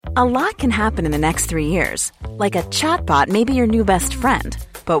A lot can happen in the next 3 years. Like a chatbot may be your new best friend.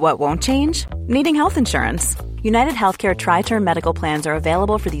 But what won't change? Needing health insurance. United Healthcare Tri-Term Medical Plans are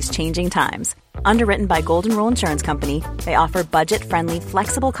available for these changing times. Underwritten by Golden Rule Insurance Company, they offer budget-friendly,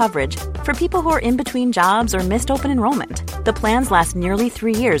 flexible coverage for people who are in between jobs or missed open enrollment. The plans last nearly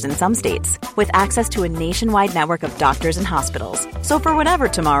 3 years in some states, with access to a nationwide network of doctors and hospitals. So for whatever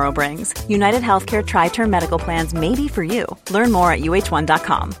tomorrow brings, United Healthcare Tri-Term Medical Plans may be for you. Learn more at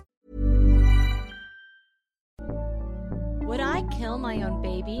uh1.com. Would I kill my own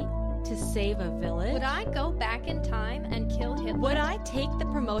baby to save a village? Would I go back in time and kill Hitler? Would I take the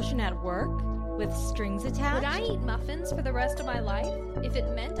promotion at work with strings attached? Would I eat muffins for the rest of my life if it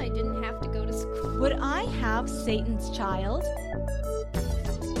meant I didn't have to go to school? Would I have Satan's child?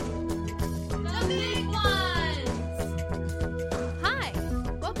 The Big Ones! Hi,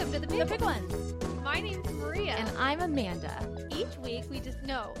 welcome to The Big Ones. My name's Maria. And I'm Amanda. Each week we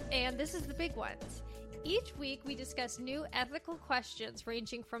and this is The Big Ones. Each week, we discuss new ethical questions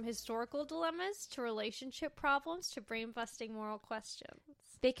ranging from historical dilemmas to relationship problems to brain-busting moral questions.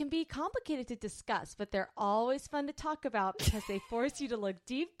 They can be complicated to discuss, but they're always fun to talk about because they force you to look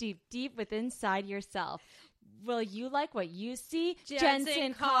deep, deep, deep within inside yourself. Will you like what you see?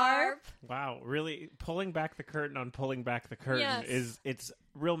 Jensen Karp. Wow, really pulling back the curtain on pulling back the curtain it's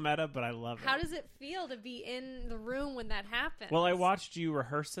real meta, but I love it. How does it feel to be in the room when that happens? Well, I watched you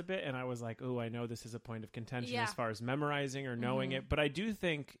rehearse a bit and I was like, oh, I know this is a point of contention as far as memorizing or knowing it, but I do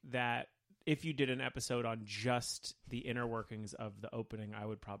think that if you did an episode on just the inner workings of the opening, I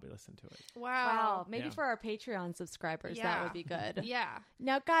would probably listen to it. Wow. Maybe for our Patreon subscribers, that would be good. Yeah.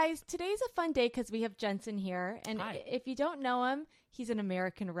 Now, guys, today's a fun day because we have Jensen here. And if you don't know him, he's an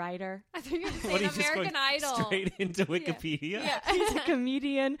American writer. I think you're going to say American Idol. Straight into Wikipedia? Yeah. He's a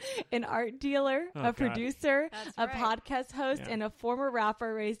comedian, an art dealer, producer, podcast host, and a former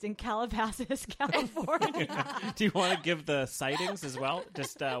rapper raised in Calabasas, California. Do you want to give the sightings as well?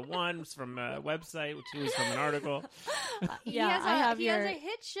 Just one's from a website, two is from an article. He has a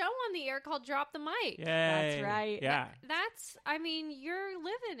hit show on the air called Drop the Mic. Yay. That's right. Yeah. You're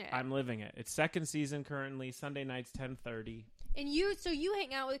living it. I'm living it. It's second season currently, Sunday nights, 10:30. And you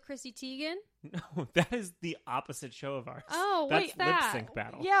hang out with Chrissy Teigen? No, that is the opposite show of ours. Oh, that's that? Lip Sync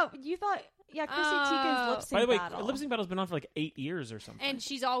Battle. Yeah, you thought, Chrissy Teigen's Lip Sync Battle. By the way, Lip Sync Battle's been on for like 8 years or something. And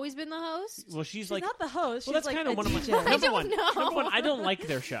she's always been the host? Well, she's like... not the host. Well, she's that's like kind of one of my... Number one, I don't like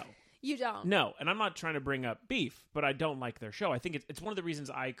their show. You don't? No, and I'm not trying to bring up beef, but I don't like their show. I think it's one of the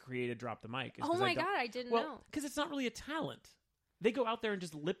reasons I created Drop the Mic. Oh my God, I didn't know. Because it's not really a talent. They go out there and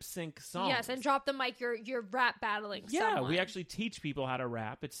just lip sync songs. Yes, and Drop the Mic, you're rap battling someone. We actually teach people how to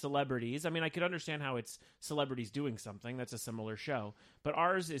rap. It's celebrities. I mean, I could understand how it's celebrities doing something. That's a similar show. But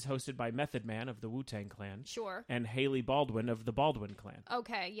ours is hosted by Method Man of the Wu-Tang Clan. Sure. And Haley Baldwin of the Baldwin Clan.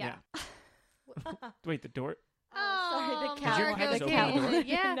 Okay, yeah. Wait, the door... Sorry, the cat. Did your cat just open the door?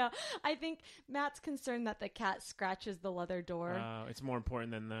 Yeah. No, I think Matt's concerned that the cat scratches the leather door. It's more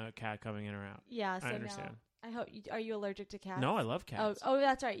important than the cat coming in or out. Yeah, so I understand. Now, I hope are you allergic to cats? No, I love cats. Oh,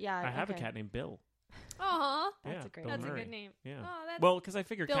 that's right. Yeah, I have a cat named Bill. Aw, that's a great. That's name. a good name. Yeah. Oh, that's well, because I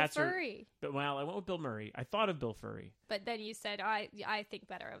figured Bill cats Furry. Well, I went with Bill Murray. I thought of Bill Furry, but then you said, I think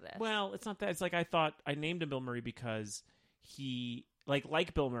better of this. Well, it's not that. It's like I thought I named him Bill Murray because he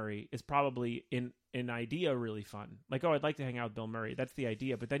like Bill Murray is probably in an idea really fun. Like, oh, I'd like to hang out with Bill Murray. That's the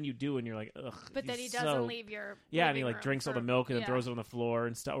idea. But then you do, and you're like, ugh. But then he doesn't leave your and he drinks all the milk and then throws it on the floor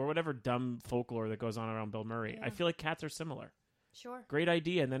and stuff, or whatever dumb folklore that goes on around Bill Murray. I feel like cats are similar. Sure. Great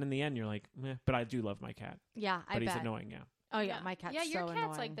idea, and then in the end, you're like, meh. But I do love my cat. Yeah, but he's annoying. Yeah. Oh yeah, my cat's so your cat's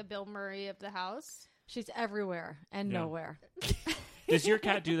annoying. like the Bill Murray of the house. She's everywhere and nowhere. Does your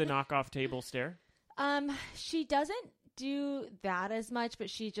cat do the knockoff table stare? She doesn't do that as much, but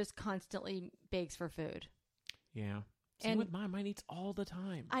she just constantly begs for food. Yeah. Same with mine. Mine eats all the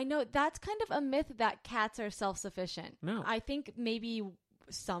time. I know. That's kind of a myth that cats are self-sufficient. No. I think maybe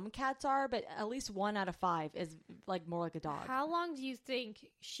some cats are, but at least 1 out of 5 is like more like a dog. How long do you think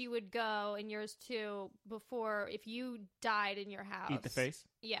she would go, and yours too, before if you died in your house? Eat the face?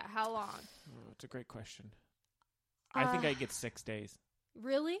 Yeah. How long? Oh, it's a great question. I think I get 6 days.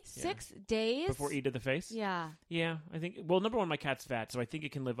 Really? 6 days? Before eat of the face? Yeah. Yeah, I think... Well, number one, my cat's fat, so I think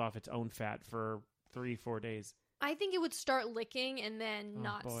it can live off its own fat for 3-4 days. I think it would start licking and then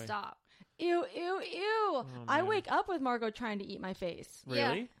not stop. Ew, ew, ew. Oh, I wake up with Margot trying to eat my face. Really?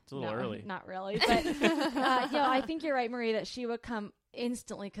 Yeah. It's a little early. Not really. But I think you're right, Marie, that she would come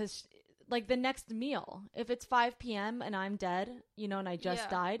instantly because... like the next meal. If it's 5 p.m. and I'm dead, and I just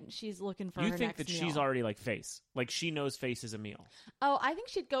died, she's looking for her next meal. You think that she's already like face? Like she knows face is a meal? Oh, I think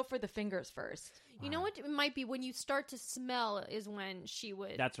she'd go for the fingers first. You know what it might be? When you start to smell is when she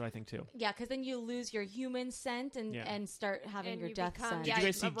would. That's what I think too. Yeah, because then you lose your human scent and start having your death scent. Did you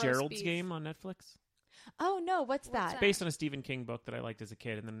guys see Gerald's Game on Netflix? Oh, no. What's that? It's based on a Stephen King book that I liked as a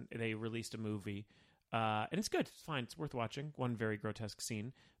kid, and then they released a movie. And it's good. It's fine. It's worth watching. One very grotesque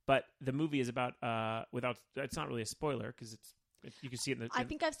scene. But the movie is about, it's not really a spoiler because you can see it in the I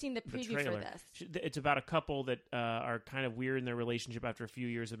think I've seen the preview for this. It's about a couple that are kind of weird in their relationship after a few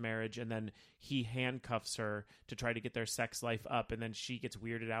years of marriage, and then he handcuffs her to try to get their sex life up, and then she gets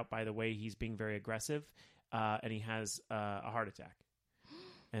weirded out by the way he's being very aggressive, and he has a heart attack.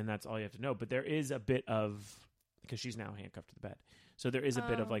 And that's all you have to know. But there is a bit of, because she's now handcuffed to the bed, so there is a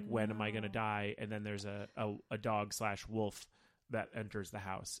bit of like, when am I going to die? And then there's a dog/wolf that enters the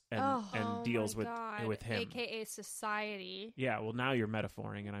house and deals with him, aka society. Yeah, well, now you're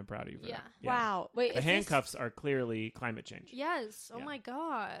metaphoring, and I'm proud of you for that. Yeah. Wow. Wait, the handcuffs are clearly climate change. Yes. Oh my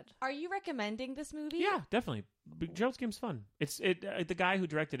God. Are you recommending this movie? Yeah, definitely. Gerald's Game's fun. The guy who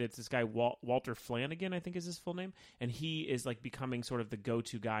directed it's this guy Walter Flanagan, I think is his full name, and he is like becoming sort of the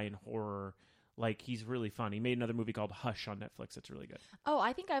go-to guy in horror. Like, he's really fun. He made another movie called Hush on Netflix. It's really good. Oh,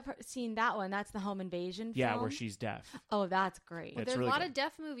 I think I've seen that one. That's the home invasion film. Yeah, where she's deaf. Oh, that's great. Well, there's really a lot of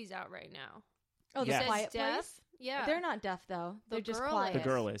deaf movies out right now. Oh, The Quiet deaf? Place? Yeah. They're not deaf, though. They're just quiet. The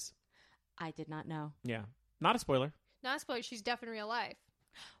girl is. I did not know. Yeah. Not a spoiler. Not a spoiler. She's deaf in real life.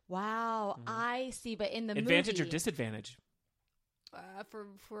 Wow. Mm-hmm. I see. But in the Advantage movie... or disadvantage?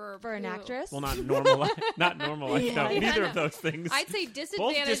 For an actress? Well, not normal life. Not normal life. Yeah. No, neither of those things. I'd say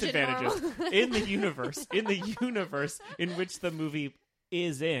disadvantage. Both disadvantages in the universe. In the universe in which the movie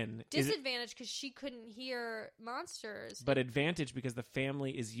is in. Disadvantage because she couldn't hear monsters. But advantage because the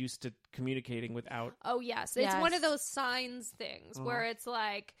family is used to communicating without. Oh yes, it's one of those signs things where it's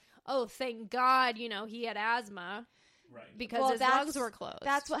like, oh, thank God, he had asthma. Right. Because his lungs were closed.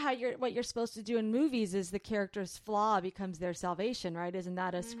 That's what you're supposed to do in movies is the character's flaw becomes their salvation, right? Isn't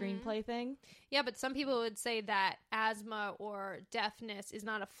that a screenplay thing? Yeah, but some people would say that asthma or deafness is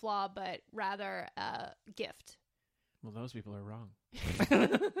not a flaw, but rather a gift. Well, those people are wrong. I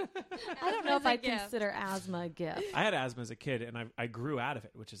don't know if I consider asthma a gift. I had asthma as a kid, and I grew out of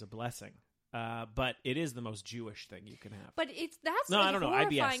it, which is a blessing. But it is the most Jewish thing you can have. But that's I don't know.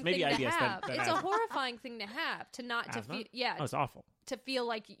 IBS, maybe IBS. It's a horrifying thing to have to feel. Yeah, it's awful to feel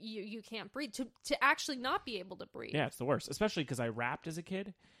like you can't breathe, to actually not be able to breathe. Yeah, it's the worst, especially because I rapped as a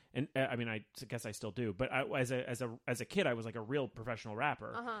kid, and I mean, I guess I still do. But as a kid, I was like a real professional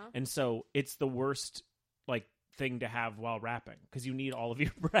rapper, and so it's the worst thing to have while rapping because you need all of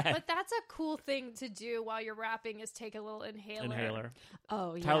your breath. But that's a cool thing to do while you're rapping is take a little inhaler.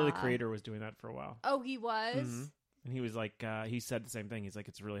 Oh yeah. Tyler the Creator was doing that for a while. Oh, he was? Mm-hmm. And he was like, he said the same thing. He's like,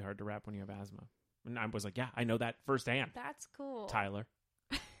 it's really hard to rap when you have asthma. And I was like, yeah, I know that firsthand. That's cool. Tyler.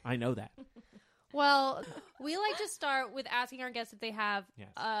 I know that. Well, we like to start with asking our guests if they have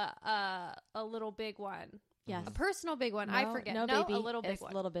a little big one. Yes. A personal big one. No, I forget. No, baby. A little big it's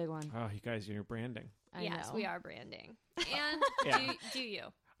one. A little big one. Oh, you guys, you're branding. Yes, know. we are branding. And do you?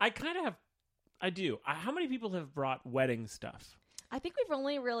 I kind of have. I do. How many people have brought wedding stuff? I think we've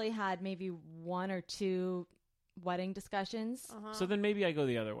only really had maybe 1 or 2 wedding discussions. So then maybe I go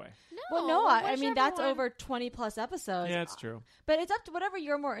the other way. No, I mean, that's over 20 plus episodes. Yeah, that's true. But it's up to whatever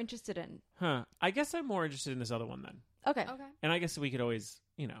you're more interested in. Huh. I guess I'm more interested in this other one then. Okay. And I guess we could always,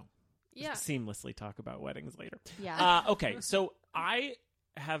 yeah, seamlessly talk about weddings later. Yeah. Okay, so I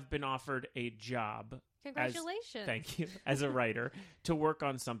have been offered a job. Congratulations. Thank you. As a writer to work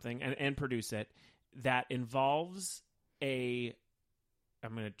on something and produce it that involves I'm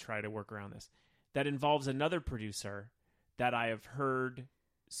going to try to work around this. That involves another producer that I have heard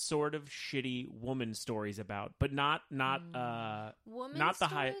sort of shitty woman stories about, but not the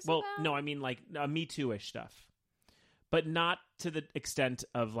high. Well, no, I mean like Me Too-ish stuff. But not to the extent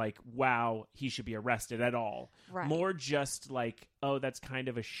of like, wow, he should be arrested at all. Right. More just like, oh, that's kind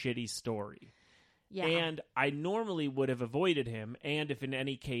of a shitty story. Yeah. And I normally would have avoided him. And if in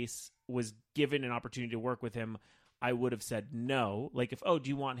any case was given an opportunity to work with him, I would have said no. Like if, do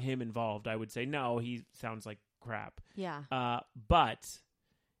you want him involved? I would say, no, he sounds like crap. Yeah. But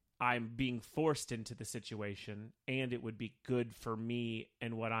I'm being forced into the situation and it would be good for me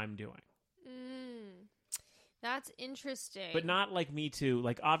and what I'm doing. That's interesting. But not like Me Too.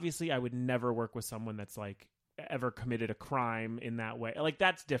 Like, obviously, I would never work with someone that's, like, ever committed a crime in that way. Like,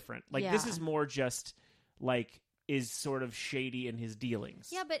 that's different. Like, This is more just, like, is sort of shady in his dealings.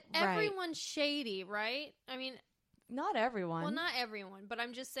 Yeah, but everyone's shady, right? I mean, not everyone. Well, not everyone, but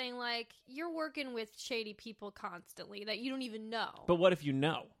I'm just saying, like, you're working with shady people constantly that you don't even know. But what if you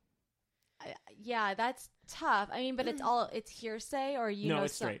know? Yeah, that's tough. I mean, but it's hearsay, or you know. No,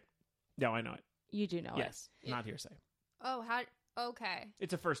 it's straight. No, I know it. You do know it. Yes, not hearsay. Oh, okay.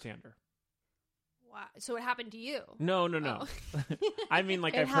 It's a first-hander. Wow. So it happened to you? No. Oh. I mean,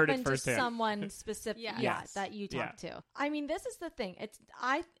 like, It I've heard it happened to firsthand. someone specific, Yes. that you talked to. I mean, this is the thing.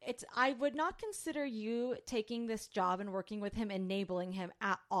 I would not consider you taking this job and working with him enabling him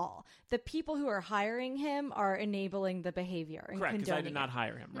at all. The people who are hiring him are enabling the behavior and Correct, because I did condoning not it.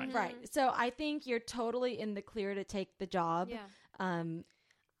 hire him. Right. Right. So I think you're totally in the clear to take the job.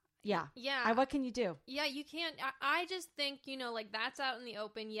 Yeah. Yeah. What can you do? Yeah, you can't. I just think, like, that's out in the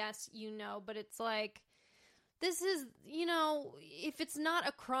open. Yes, but it's like, this is, if it's not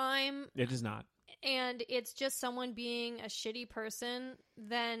a crime. It is not. And it's just someone being a shitty person,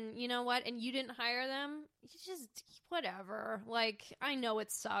 then you know what? And you didn't hire them. You just, whatever. Like, I know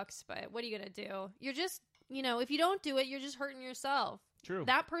it sucks, but what are you going to do? You're just, if you don't do it, you're just hurting yourself. True.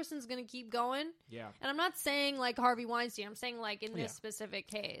 That person's going to keep going. Yeah. And I'm not saying like Harvey Weinstein. I'm saying like in this specific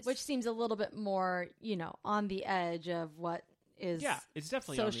case. Which seems a little bit more, on the edge of what is it's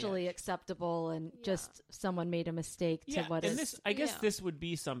definitely socially acceptable and just someone made a mistake to what and is. I guess this would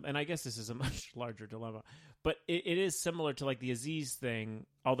be and I guess this is a much larger dilemma, but it is similar to like the Aziz thing,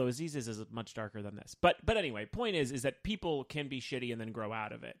 although Aziz's is much darker than this. But anyway, point is that people can be shitty and then grow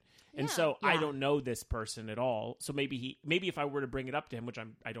out of it. And so I don't know this person at all. So maybe if I were to bring it up to him, which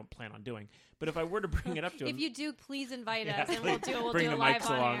I don't plan on doing, but if I were to bring it up to him, if you do, please invite us and we'll do bring it the live mics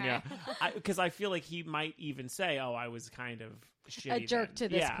on along. air. Yeah, because I feel like he might even say, "Oh, I was kind of shitty a jerk then." to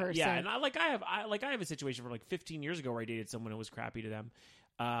this person." Yeah, and I have a situation from like 15 years ago where I dated someone who was crappy to them.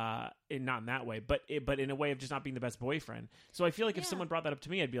 And not in that way, but in a way of just not being the best boyfriend. So I feel like if someone brought that up to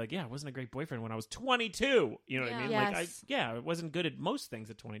me, I'd be like, yeah, I wasn't a great boyfriend when I was 22. You know what I mean? Yes. Like, I wasn't good at most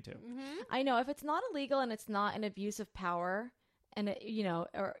things at 22. Mm-hmm. I know if it's not illegal and it's not an abuse of power, and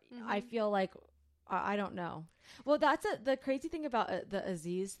I feel like I don't know. Well, that's the crazy thing about the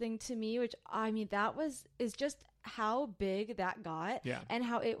Aziz thing to me, which I mean is just how big that got and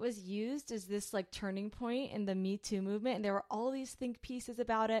how it was used as this like turning point in the Me Too movement. And there were all these think pieces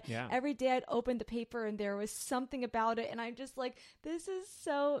about it. Yeah. Every day I'd open the paper and there was something about it. And I'm just like, this is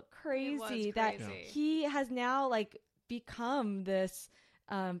so crazy that he has now like become this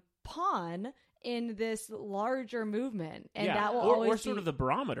pawn in this larger movement. And that will always or sort of the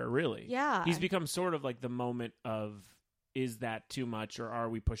barometer, really. Yeah. He's become sort of like the moment of, is that too much or are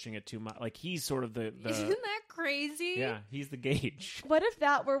we pushing it too much? Like he's sort of the Isn't that crazy? Yeah, he's the gauge. What if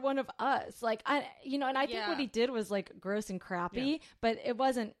that were one of us? Like I think what he did was like gross and crappy, but it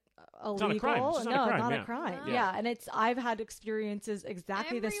wasn't illegal. Not a crime. Not a crime. Yeah. And I've had experiences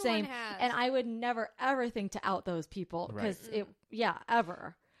exactly the same, and I would never ever think to out those people because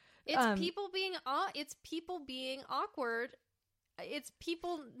ever. It's people being awkward. It's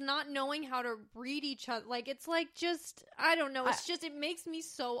people not knowing how to read each other. Like, it's like just, I don't know. It's just, it makes me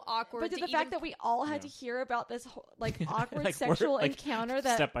so awkward. But the fact that we all had to hear about this whole, like awkward like sexual encounter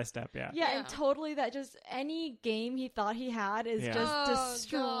that step by step, yeah, and totally that just any game he thought he had is just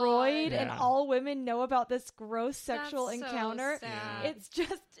destroyed, and all women know about this gross sexual encounter. So it's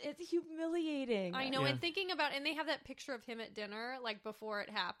humiliating. I know, and thinking about, and they have that picture of him at dinner, like before it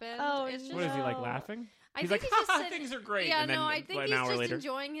happened. Oh, it's just, what is he like laughing? I he's think like, he's just things are great. Yeah, and then, I think he's an hour just later,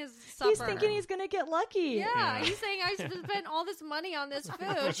 enjoying his supper. He's thinking he's going to get lucky. Yeah, he's saying, I spent all this money on this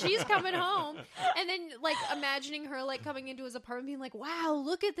food. She's coming home. And then, like, imagining her, like, coming into his apartment being like, wow,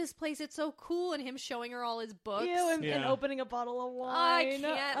 look at this place. It's so cool. And him showing her all his books. And opening a bottle of wine. I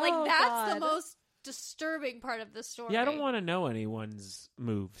can't. Like, that's the most disturbing part of the story. Yeah, I don't want to know anyone's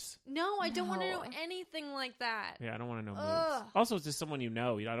moves. No, I don't want to know anything like that. Yeah, I don't want to know moves. Also, it's just someone you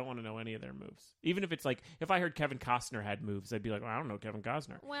know. I don't want to know any of their moves. Even if it's like, if I heard Kevin Costner had moves, I'd be like, well, I don't know Kevin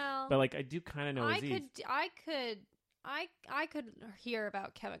Costner. Well, but like, I do kind of know Aziz. I could hear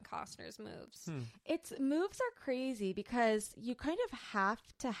about Kevin Costner's moves. Its moves are crazy because you kind of have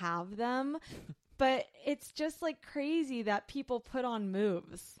to have them. But it's just like crazy that people put on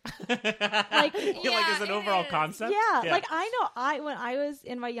moves. Like as an overall concept? Yeah. Like I know when I was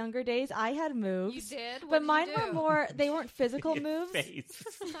in my younger days, I had moves. You did? But mine were more, they weren't physical moves.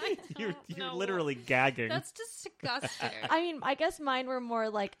 You're literally gagging. That's disgusting. I mean, I guess mine were more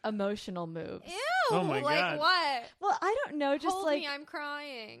like emotional moves. Ew. Oh my like God. What? Well, I don't know. Just Hold like me, I'm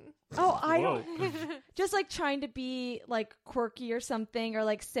crying. Oh, I don't. Just like trying to be like quirky or something, or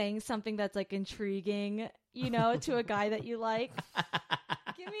like saying something that's like intriguing, to a guy that you like.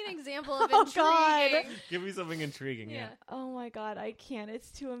 Give me an example of intriguing. God. Give me something intriguing. Yeah. Oh my God, I can't.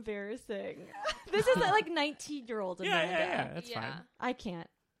 It's too embarrassing. This is like 19-year-old Amanda. Yeah. That's fine. I can't.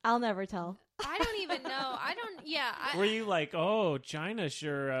 I'll never tell. I don't even know. I don't. Yeah. Were you like, oh, China's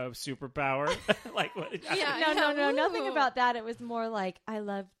sure a superpower? Like, what? Yeah. No, nothing Ooh. about that. It was more like, I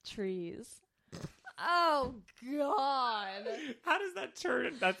love trees. Oh God. How does that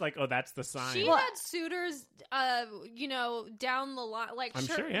turn? That's like, oh, that's the sign. She had suitors, down the line. Like, I'm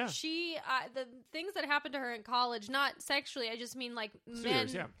sure, yeah. She, the things that happened to her in college, not sexually. I just mean like men.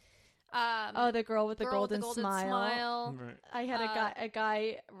 Suitors, yeah. The girl with the golden smile. Right. I had a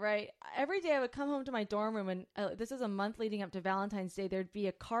guy, right? Every day I would come home to my dorm room, and this was a month leading up to Valentine's Day. There'd be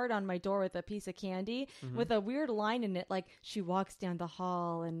a card on my door with a piece of candy with a weird line in it, like, she walks down the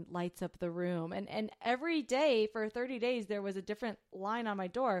hall and lights up the room. And every day for 30 days, there was a different line on my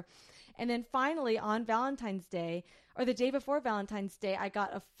door. And then finally on Valentine's Day, or the day before Valentine's Day, I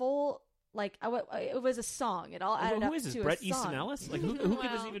got a full... Like, it was a song. It all added up to a song. Who is this? Bret Easton Ellis? Like, who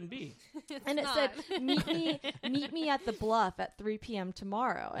could this even be? And it said, meet me at the Bluff at 3 p.m.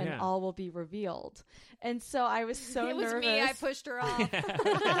 tomorrow, and all will be revealed. And so I was so nervous. It was me. I pushed her off.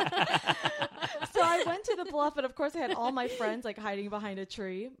 So I went to the Bluff, and of course I had all my friends, like, hiding behind a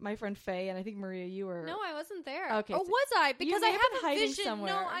tree. My friend Faye, and I think, Maria, you were... No, I wasn't there. Okay. Or was I? Because I have a vision.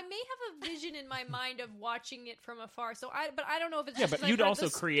 Somewhere. No, I may have a vision in my mind of watching it from afar. But I don't know if it's but you'd also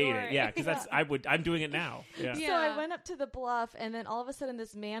create it. Yeah, because that's... I'm doing it now. Yeah. So I went up to the Bluff, and then all of a sudden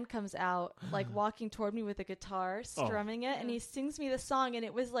this man comes out, like, walking toward me with a guitar, strumming it, and he sings me the song, and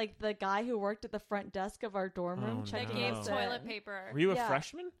it was like the guy who worked at the front desk of our dorm room checking us in. Toilet paper. Were you a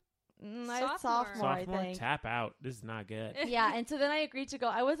freshman? Sophomore, I think. Tap out. This is not good. Yeah, and so then I agreed to go.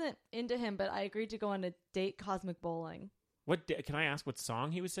 I wasn't into him, but I agreed to go on a date cosmic bowling. Can I ask what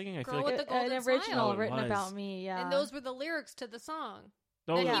song he was singing? I Girl feel like with the Golden an original Smile. written about me. Yeah, And those were the lyrics to the song.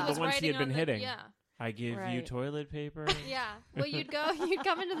 Those that were he was the ones he had been hitting. Yeah. I give you toilet paper. Yeah. Well, you'd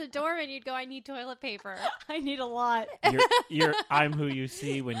come into the dorm and you'd go, I need toilet paper. I need a lot. I'm who you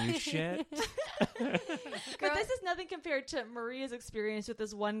see when you shit. But this is nothing compared to Maria's experience with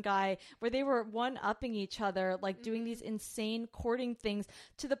this one guy where they were one-upping each other, like doing these insane courting things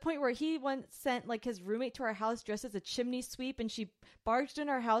to the point where he once sent like his roommate to our house dressed as a chimney sweep, and she barged in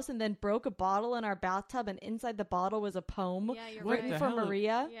our house and then broke a bottle in our bathtub, and inside the bottle was a poem written for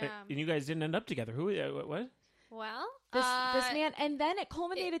Maria. Yeah. And you guys didn't end up together. Who? What? Well, this man, and then it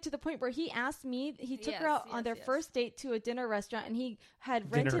culminated to the point where he asked me. He took her out on their first date to a dinner restaurant, and he had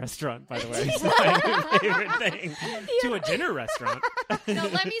rented dinner restaurant. By the way, it's my favorite thing to a dinner restaurant. No,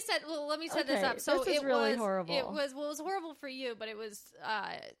 let me set this up. So this is really horrible. It was horrible for you, but it was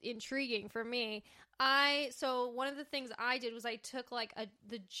intriguing for me. So one of the things I did was I took like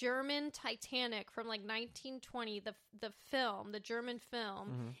the German Titanic from like 1920, the German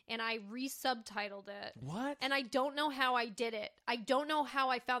film, and I re-subtitled it. What? And I don't know how I did it. I don't know how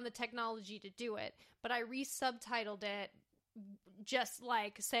I found the technology to do it, but I re-subtitled it, just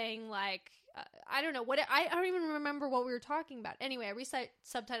like saying like I don't know what I don't even remember what we were talking about. Anyway, I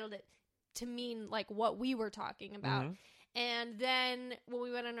re-subtitled it to mean like what we were talking about. And then when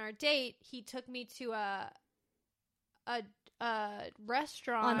we went on our date, he took me to a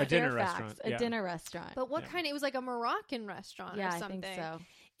restaurant. On a dinner Fairfax, restaurant. a dinner restaurant. But what kind? It was like a Moroccan restaurant or something. I think so.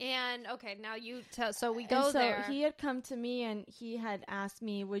 And okay, now you tell. So we go there. He had come to me and he had asked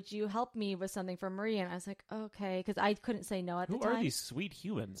me, "Would you help me with something for Maria?" And I was like, "Okay," because I couldn't say no at the time. Who are these sweet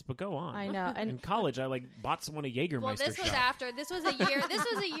humans? But go on. I know. And in college, I like bought someone a Jägermeister. Well, this was shot. after. This was a year. This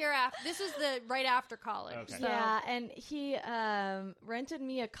was a year after. This was the right after college. Okay. So. Yeah, and he rented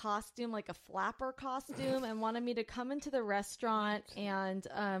me a costume, like a flapper costume, and wanted me to come into the restaurant and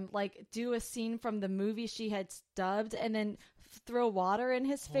like do a scene from the movie she had dubbed, and then throw water in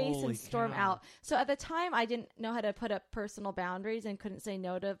his face Holy and storm cow. out. So at the time, I didn't know how to put up personal boundaries and couldn't say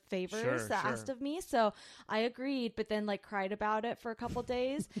no to favors asked of me. So I agreed, but then like cried about it for a couple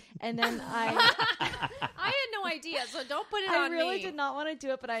days, and then I had no idea, so don't put it on me. I really did not want to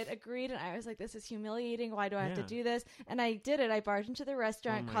do it, but I had agreed, and I was like, "This is humiliating. Why do I have to do this?" And I did it. I barged into the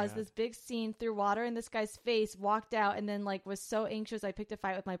restaurant, caused this big scene, threw water in this guy's face, walked out, and then like was so anxious I picked a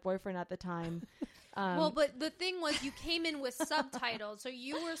fight with my boyfriend at the time. Well, but the thing was, you came in with subtitles, so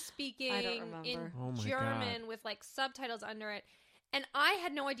you were speaking in German with like subtitles under it, and I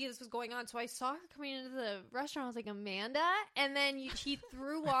had no idea this was going on. So I saw her coming into the restaurant. I was like, "Amanda," and then he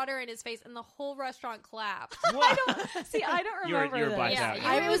threw water in his face, and the whole restaurant clapped. I don't remember you're this.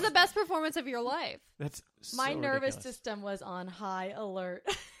 Yeah, it was the best performance of your life. That's so my nervous ridiculous. system was on high alert.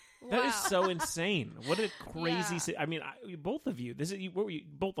 That is so insane. What a crazy... I mean, both of you. What were you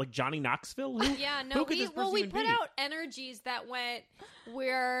both like Johnny Knoxville? Yeah, no. We put out energies that went,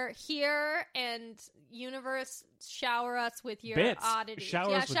 we're here and universe, shower us with your bits. oddities.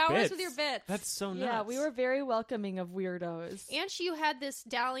 Shower us with your bits. That's so nuts. Yeah, we were very welcoming of weirdos. And you had this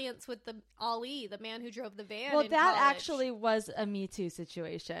dalliance with the Ali, the man who drove the van. Well, in that college. actually was a Me Too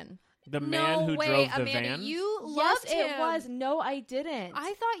situation. The man who drove the Amanda, van? You Yes, loved him. it was. No, I didn't.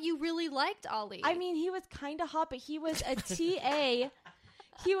 I thought you really liked Ali. I mean, he was kind of hot, but he was a TA.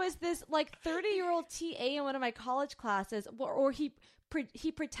 He was this like 30-year-old TA in one of my college classes, or he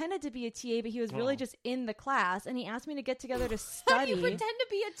pretended to be a TA, but he was really just in the class, and he asked me to get together to study. How do you pretend to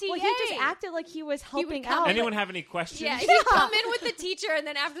be a TA? Well, he just acted like he was helping out. Anyone have any questions? Yeah, he'd come in with the teacher, and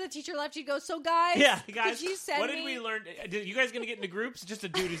then after the teacher left, he'd go, so guys, could you send what did we learn? You guys going to get into groups? Just a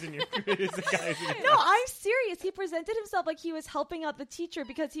dude who's in your group. No, I'm serious. He presented himself like he was helping out the teacher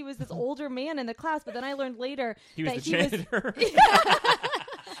because he was this older man in the class, but then I learned later he was the janitor.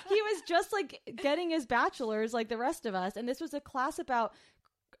 He was just like getting his bachelor's like the rest of us, and this was a class about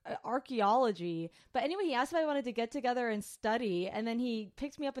archaeology. But anyway, he asked if I wanted to get together and study, and then he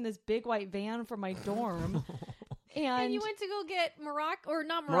picked me up in this big white van from my dorm. And you went to go get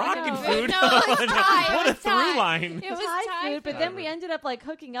Moroccan food. No, it was Thai. What a through line. It was Thai food, but then we ended up like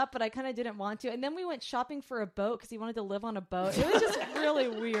hooking up, but I kind of didn't want to. And then we went shopping for a boat because he wanted to live on a boat. It was just really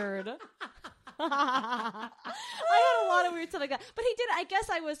weird. I had a lot of weird stuff like that, but he did. I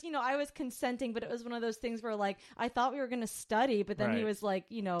guess I was consenting, but it was one of those things where like I thought we were going to study, but then he was like,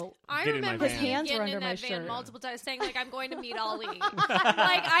 I remember his hands were getting under in my that van shirt multiple times, saying like I'm going to meet Ali. Like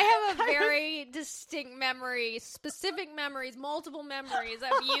I have a very distinct memory, specific memories, multiple memories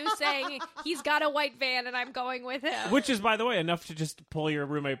of you saying he's got a white van and I'm going with him. Which is, by the way, enough to just pull your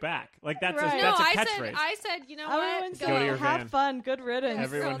roommate back. Like that's a catchphrase. I said, you know what? Go to your have van. fun. Good riddance.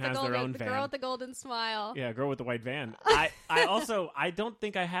 Everyone has their own van. The girl with the golden smile. Yeah, girl with the white van. I don't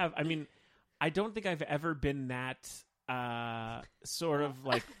think I have. I mean, I don't think I've ever been that sort of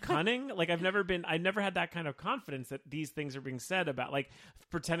like cunning. Like I never had that kind of confidence that these things are being said about like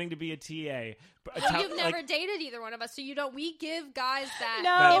pretending to be a TA. Well, you've never dated either one of us, so you don't. We give guys that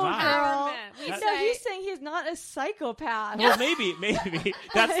empowerment. No, he's saying he's not a psychopath. Well, maybe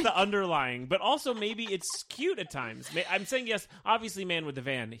that's the underlying, but also maybe it's cute at times. I'm saying yes. Obviously, man with the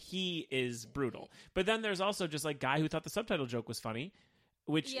van, he is brutal. But then there's also just like guy who thought the subtitle joke was funny.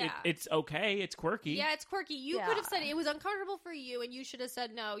 Which it's okay, it's quirky. Yeah, it's quirky. You could have said it was uncomfortable for you, and you should have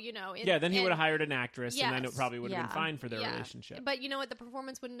said no. Then he would have hired an actress, and then it probably would have been fine for their relationship. But you know what? The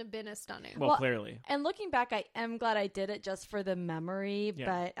performance wouldn't have been as stunning. Well, clearly. And looking back, I am glad I did it just for the memory. Yeah.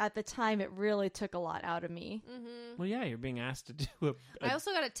 But at the time, it really took a lot out of me. Mm-hmm. Well, yeah, you're being asked to do I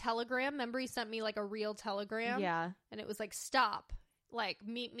also got a telegram. Remember, he sent me like a real telegram. Yeah, and it was like stop. Like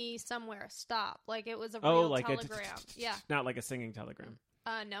meet me somewhere. Stop. Like it was a real like telegram. Yeah, not like a singing telegram.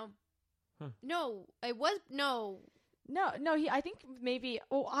 No. Huh. No, it was no. I think maybe.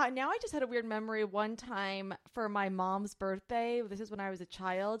 Now I just had a weird memory. One time for my mom's birthday, this is when I was a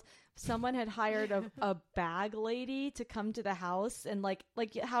child. Someone had hired a bag lady to come to the house, and like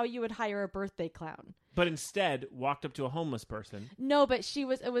how you would hire a birthday clown. But instead, walked up to a homeless person. No, but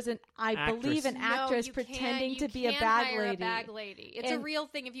it was an actress pretending to be a bag lady. A bag lady. It's a real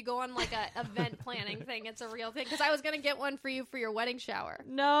thing. If you go on like a event planning thing, it's a real thing. Because I was going to get one for you for your wedding shower.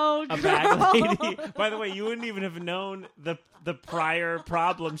 No, a bag lady. By the way, you wouldn't even have known the prior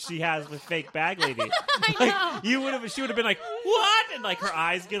problem she has with fake bag lady. I know. She would have been like, what? And like her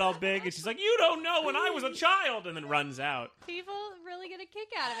eyes get all big, and she's like, you don't know when I was a child, and then runs out. People really get a kick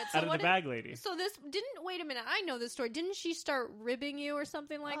out of it. So out of the bag lady. So wait a minute. I know this story. Didn't she start ribbing you or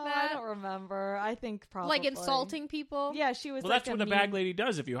something like that? I don't remember. I think probably. Like insulting people? Yeah, she was Well, that's what a bag lady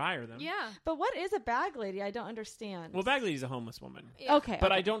does if you hire them. Yeah. But what is a bag lady? I don't understand. Well, bag lady's a homeless woman. Yeah. Okay.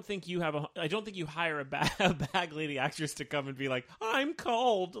 But I don't think you hire a bag lady actress to come and be like, I'm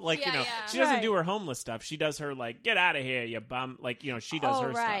cold. Like, she doesn't do her homeless stuff. She does her like, get out of here, you bum. Like, she does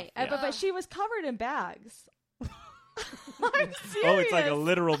her right. stuff. Yeah. But she was covered in bags. I'm serious. Oh, it's like a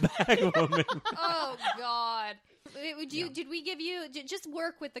literal bag woman. Oh, God. Did we give you, just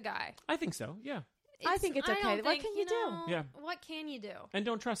work with the guy? I think so, yeah. I think it's okay. What can you do? Yeah. What can you do? And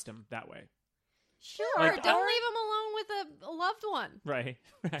don't trust him that way. Sure. Don't leave him alone with a loved one. Right.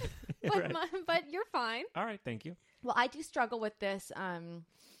 But you're fine. All right. Thank you. Well, I do struggle with this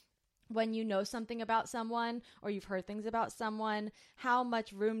when you know something about someone or you've heard things about someone, how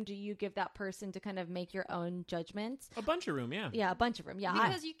much room do you give that person to kind of make your own judgments? A bunch of room, yeah. Yeah, a bunch of room, yeah.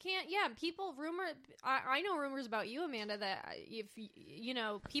 Because you can't, I know rumors about you, Amanda, that if,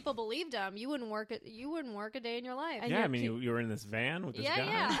 people believed them, you wouldn't work a day in your life. And yeah, I mean, you were in this van with this guy.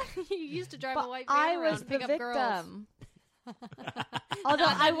 Yeah. You used to drive a white van I around was and the pick victim. up girls. Although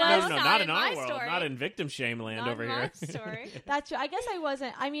I was No, not in our world. Story. Not in victim shame land not over in here. My story. That's true. I guess I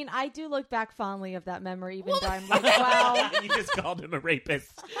wasn't. I mean, I do look back fondly of that memory, even though I'm like, wow. You just called him a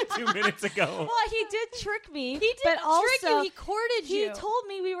rapist 2 minutes ago. Well, he did trick me. He did but trick also, you. He courted you. He told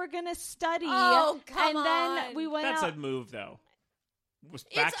me we were going to study. Oh, come and then on. we went That's out. a move, though. Was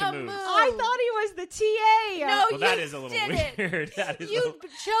back It's to a moves. move. I thought he was the TA. No, Well, that is a little weird. That is You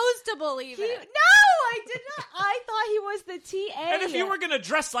chose to believe it. No, I did not. I thought he was the TA. And if you were going to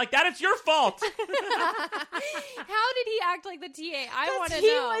dress like that, it's your fault. How did he act like the TA? I want to know.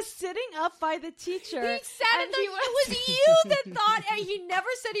 He was sitting up by the teacher. He sat in the. It was you that thought. He never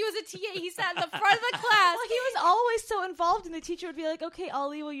said he was a TA. He sat in the front of the class. Well, he was always so involved, and the teacher would be like, "Okay,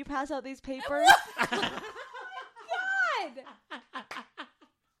 Ollie, will you pass out these papers?" God.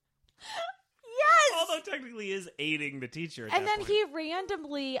 Yes. Although technically he is aiding the teacher. At And that then point. he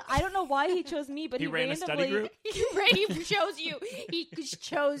randomly, I don't know why he chose me, but he ran a randomly, study group. He chose you. He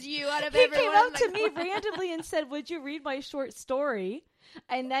chose you out of he everyone. came up in the to me class. randomly and said, "Would you read my short story?"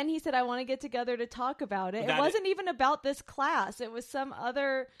 And then he said, "I want to get together to talk about it." It wasn't even about this class. It was some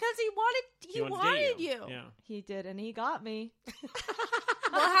other. Because he wanted wanted to date you. Yeah. He did, and he got me.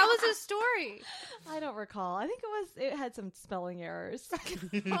 Well, how was his story? I don't recall. I think it had some spelling errors.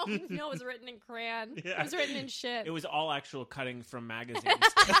 Oh, no, it was written in crayon. Yeah. It was written in shit. It was all actual cutting from magazines.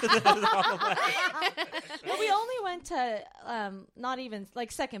 Well, we only went to not even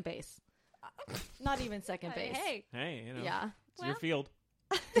like second base. Not even second base. Hey. Hey, Yeah. it's your field.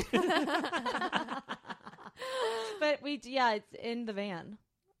 But it's in the van.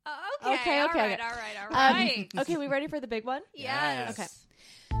 Okay. All right. Okay, we ready for the big one? Yes. Okay.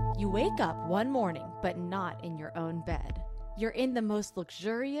 You wake up one morning, but not in your own bed. You're in the most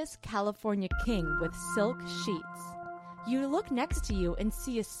luxurious California king with silk sheets. You look next to you and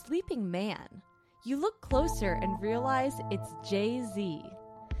see a sleeping man. You look closer and realize it's Jay-Z.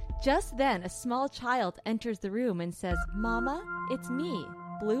 Just then, a small child enters the room and says, "Mama, it's me,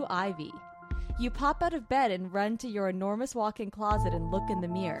 Blue Ivy." You pop out of bed and run to your enormous walk-in closet and look in the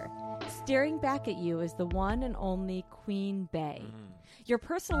mirror. Staring back at you is the one and only Queen Bey. Your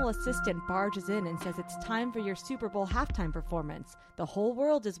personal assistant barges in and says it's time for your Super Bowl halftime performance. The whole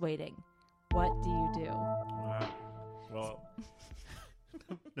world is waiting. What do you do? Wow. Well,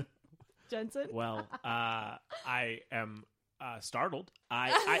 Jensen? Well, I am startled.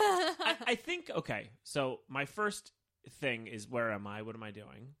 I think, okay, so my first thing is, where am I? What am I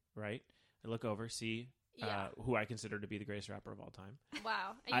doing? Right? I look over, see who I consider to be the greatest rapper of all time.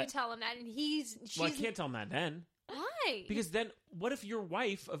 Wow. And you tell him that, and Well, I can't tell him that then. Why? Because then, what if your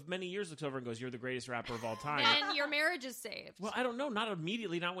wife of many years looks over and goes, "You're the greatest rapper of all time"? Then your marriage is saved. Well, I don't know. Not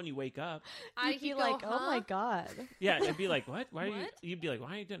immediately. Not when you wake up. You'd be like, "Oh my god!" Yeah, it'd be like, "What? Why are you?" What? You'd be like,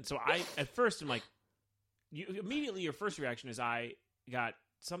 "Why are you doing?" So I, at first, am like, immediately your first reaction is, I got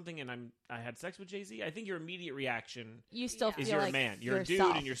something and I had sex with Jay-Z. I think your immediate reaction You still Yeah. feel is you're like a man. You're yourself. a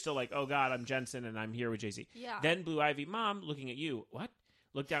dude, and you're still like, "Oh God, I'm Jensen, and I'm here with Jay-Z." Yeah. Then Blue Ivy mom looking at you. What?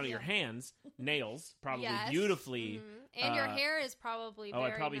 Look down at your Yeah. hands, nails, probably Yes. beautifully. Mhm. And your hair is probably very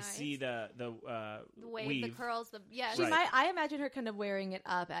I probably nice. see the wave, weave. the curls, yes. She Right. might. I imagine her kind of wearing it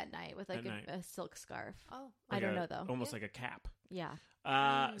up at night with like At night. a silk scarf. Oh. I Like don't a- know though. Almost like a cap. Yeah.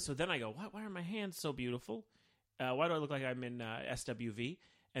 So then I go, why are my hands so beautiful? Why do I look like I'm in SWV?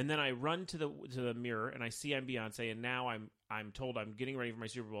 And then I run to the mirror and I see I'm Beyonce, and now I'm told I'm getting ready for my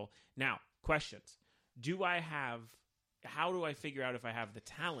Super Bowl. Now, questions. How do I figure out if I have the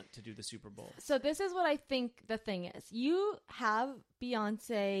talent to do the Super Bowl? So this is what I think the thing is. You have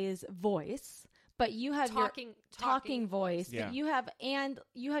Beyonce's voice, but you have your talking voice. Yeah. That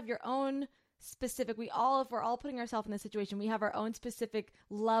you have your own specific. If we're all putting ourselves in this situation, we have our own specific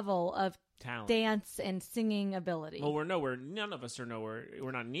level of Talent. dance and singing ability. Well, none of us are nowhere.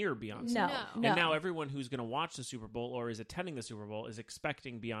 We're not near Beyonce. No. And now everyone who's going to watch the Super Bowl or is attending the Super Bowl is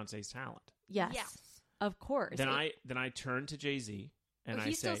expecting Beyonce's talent. Yes. Of course. Then I turn to Jay-Z and I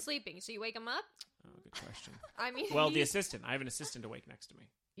he's say, still sleeping, so you wake him up? "Oh, good question." I mean, Well, the assistant. I have an assistant awake next to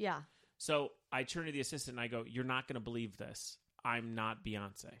me. Yeah. So I turn to the assistant and I go, "You're not going to believe this. I'm not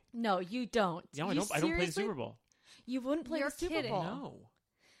Beyonce." No, you don't. No, I You don't. I don't play the seriously- Super Bowl. You wouldn't play You're the Super kidding. Bowl. No.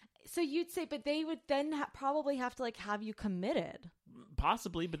 So you'd say, but they would then probably have to like have you committed.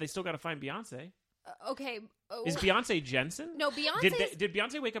 Possibly, but they still got to find Beyonce. Okay. Is Beyonce Jensen? No, Beyonce. Did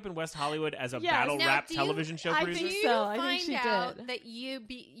Beyonce wake up in West Hollywood as a battle rap television show producer? I think so. I think she out did. That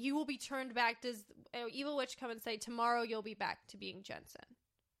you will be turned back. Does Evil Witch come and say tomorrow you'll be back to being Jensen?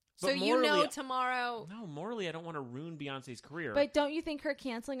 But so morally, tomorrow. No, morally, I don't want to ruin Beyonce's career. But don't you think her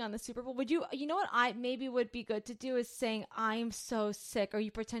canceling on the Super Bowl? Would you? You know what? I maybe would be good to do is saying I'm so sick, or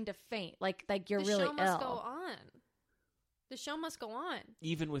you pretend to faint, like you're really ill. The show must go on. The show must go on.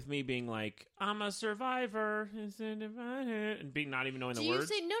 Even with me being like, I'm a survivor, and being not even knowing the words.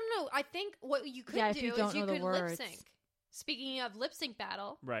 Do you say, no. I think what you could do is you could lip sync. Speaking of lip sync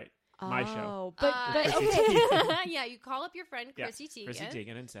battle. Right. My show. But okay. Yeah, you call up your friend Chrissy Teigen. Chrissy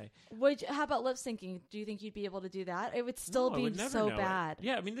Teigen and say. How about lip syncing? Do you think you'd be able to do that? It would still be so bad.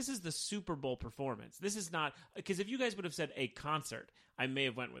 Yeah, I mean, this is the Super Bowl performance. This is not, because if you guys would have said a concert, I may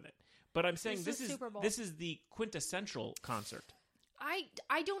have went with it. But I'm saying this is the quintessential concert. I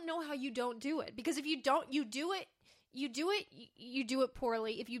don't know how you don't do it, because if you don't, you do it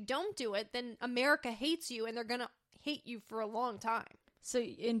poorly. If you don't do it, then America hates you, and they're gonna hate you for a long time. So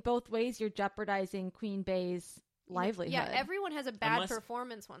in both ways, you're jeopardizing Queen Bey's livelihood. Yeah, everyone has a bad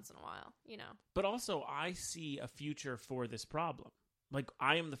performance once in a while, you know. But also, I see a future for this problem. Like,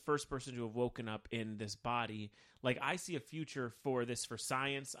 I am the first person to have woken up in this body. Like, I see a future for this, for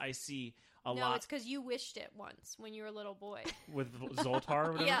science. I see a lot. No, it's because you wished it once when you were a little boy. With Zoltar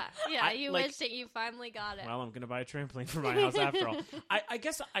or whatever? Yeah, you wished it. You finally got it. Well, I'm going to buy a trampoline for my house after all. I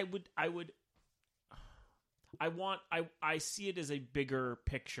guess I see it as a bigger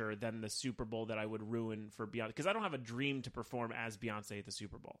picture than the Super Bowl that I would ruin for Beyonce. Because I don't have a dream to perform as Beyonce at the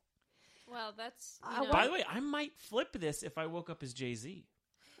Super Bowl. Well, that's... By the way, I might flip this if I woke up as Jay-Z.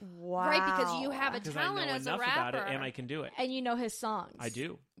 Wow. Right, because you have a talent as a rapper. I know enough about it, and I can do it. And you know his songs. I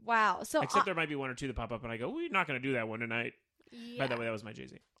do. Wow. So Except there might be one or two that pop up, and I go, we're not going to do that one tonight. Yeah. By the way, that was my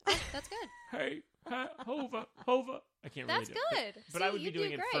Jay-Z. That's good. Hey, Hova. I can't really do it. That's good. But I would be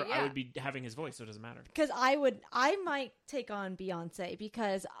doing it I would be having his voice, so it doesn't matter. Because I might take on Beyonce,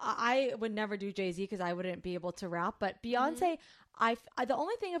 because I would never do Jay-Z because I wouldn't be able to rap. But Beyonce, the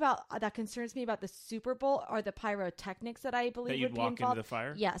only thing that concerns me about the Super Bowl are the pyrotechnics that I believe would be involved. That you'd walk into the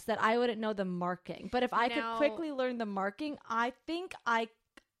fire? Yes, that I wouldn't know the marking. But if I could quickly learn the marking, I think I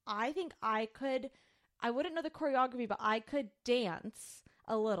could. I wouldn't know the choreography, but I could dance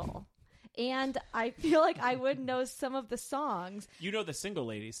a little. And I feel like I would know some of the songs. You know the single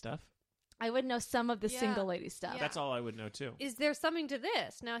lady stuff. I would know some of the single lady stuff. Yeah. That's all I would know, too. Is there something to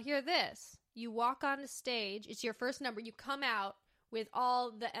this? Now, hear this. You walk on the stage. It's your first number. You come out with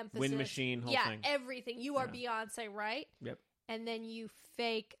all the emphasis. Wind machine, whole thing. Yeah, everything. You are Beyonce, right? Yep. And then you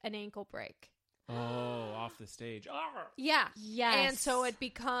fake an ankle break. Oh, off the stage. Yeah. Yes. And so it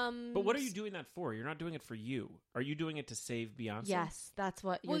becomes... But what are you doing that for? You're not doing it for you. Are you doing it to save Beyonce? Yes, that's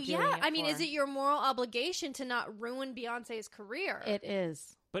what you're doing Well, yeah. it Is it your moral obligation to not ruin Beyonce's career? It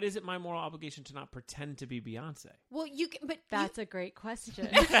is. But is it my moral obligation to not pretend to be Beyonce? Well, you can... But that's a great question.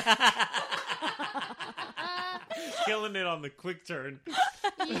 Killing it on the quick turn.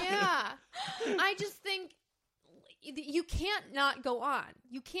 Yeah. I just think you can't not go on.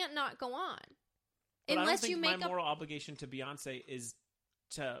 You can't not go on. But unless I don't think you make my moral obligation to Beyonce is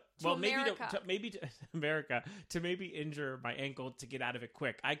to America. maybe to America to maybe injure my ankle to get out of it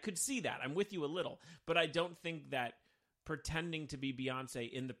quick. I could see that. I'm with you a little, but I don't think that pretending to be Beyonce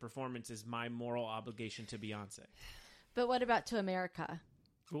in the performance is my moral obligation to Beyonce. But what about to America?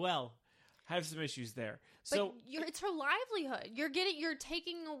 Well, I have some issues there. But So it's her livelihood. You're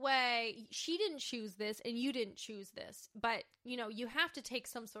taking away. She didn't choose this, and you didn't choose this. But you have to take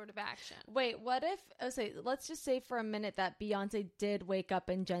some sort of action. What if? Let's just say for a minute that Beyonce did wake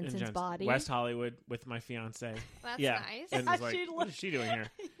up in Jensen's body, West Hollywood with my fiance. That's nice. And was like, what is she doing here?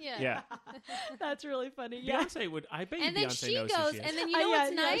 Yeah. That's really funny. Yeah. Beyonce would. I bet And you then Beyonce she knows goes, who she is. and then you know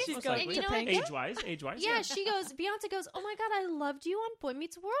what's nice? She's going and you know Topanga. Age wise. Yeah, Beyonce goes, oh my God, I loved you on Boy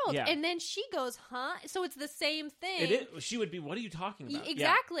Meets World. Yeah. And then she goes, huh? So it's the same thing. It is. She would be. What are you talking about?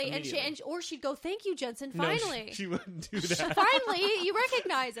 Exactly. Yeah, or she'd go, thank you, Jensen. No, Finally. she wouldn't do that. Finally, you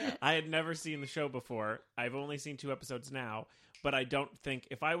recognize it. I had never seen the show before. I've only seen 2 episodes now. But I don't think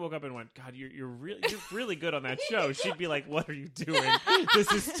if I woke up and went, God, you're really good on that show, she'd be like, what are you doing?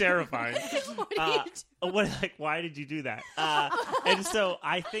 This is terrifying. What are you doing? Why did you do that? And so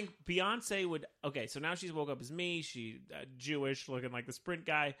I think Beyonce would. Okay, so now she's woke up as me. She's Jewish, looking like the Sprint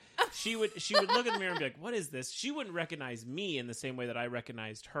guy. She would look in the mirror and be like, what is this? She wouldn't recognize me in the same way that I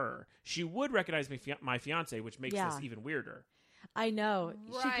recognized her. She would recognize my fiance, which makes this even weirder. I know.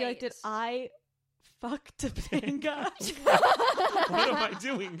 She'd be like, did I fuck Topanga. What am I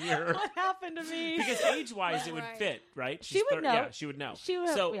doing here? What happened to me? Because age-wise, it would fit, right? She would know. Yeah, she would know. She would.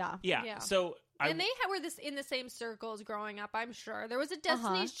 So, yeah. So. And they were in the same circles growing up, I'm sure. There was a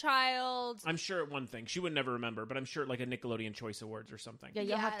Destiny's Child. I'm sure one thing. She would never remember, but I'm sure like a Nickelodeon Choice Awards or something. Yeah,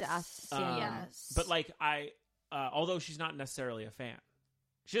 you'll have to ask. Yes. But like although she's not necessarily a fan.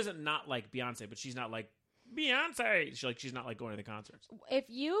 She doesn't not like Beyonce, but she's not like Beyonce. She's not like going to the concerts. If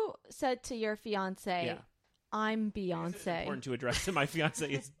you said to your fiance, I'm Beyonce. It's important to address to my fiance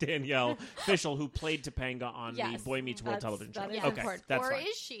is Danielle Fishel, who played Topanga on the Boy Meets World television show. That is important. That's or fine.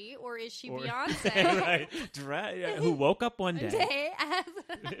 is she Beyonce? Right. Who woke up one day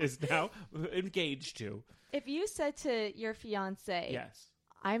is now engaged to. If you said to your fiance, yes,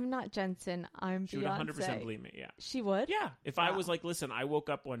 I'm not Jensen, I'm she Beyonce. She would 100% believe me, yeah. She would? Yeah. If I was like, listen, I woke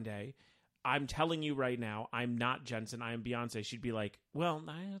up one day, I'm telling you right now, I'm not Jensen, I am Beyonce. She'd be like, well,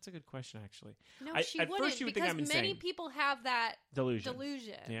 that's a good question, actually. No, she at wouldn't, first she would because think I'm insane. many people have that delusion.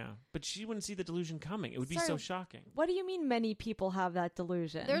 Yeah, but she wouldn't see the delusion coming. It would be so shocking. What do you mean many people have that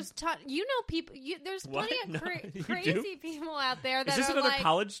delusion? There's people. There's plenty of crazy people out there that is this are another like,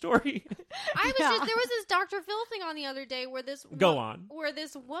 college story? there was this Dr. Phil thing on the other day where this where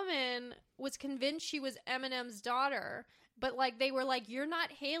this woman was convinced she was Eminem's daughter. But, like, they were like, you're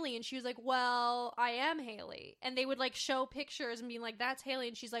not Haley. And she was like, well, I am Haley. And they would, like, show pictures and be like, that's Haley.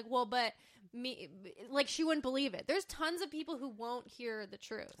 And she's like, well, but me, like, she wouldn't believe it. There's tons of people who won't hear the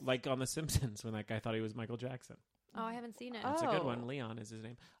truth. Like on The Simpsons when that guy thought he was Michael Jackson. Oh, I haven't seen it. It's a good one. Leon is his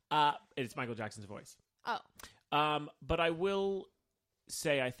name. It's Michael Jackson's voice. Oh. But I will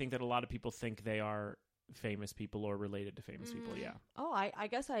say I think that a lot of people think they are famous people or related to famous people. Yeah. Oh, I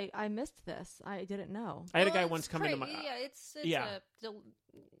guess I missed this. I didn't know. I had a guy once come into my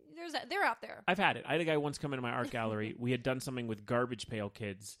they're out there. I've had it. I had a guy once come into my art gallery. We had done something with Garbage Pail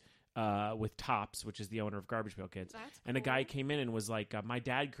Kids, with Tops, which is the owner of Garbage Pail Kids. That's and a cool. guy came in and was like, my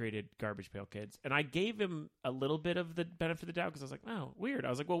dad created Garbage Pail Kids, and I gave him a little bit of the benefit of the doubt because I was like, oh, weird. I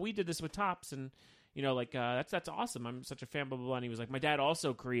was like, well, we did this with Tops, and you know, like, that's awesome. I'm such a fan, blah, blah, blah. And he was like, my dad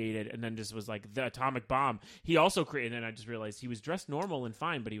also created, and then just was like, the atomic bomb. He also created, and I just realized he was dressed normal and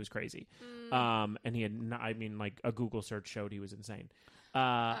fine, but he was crazy. And he had, like, a Google search showed he was insane.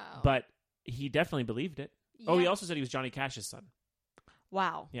 But he definitely believed it. Yeah. Oh, he also said he was Johnny Cash's son.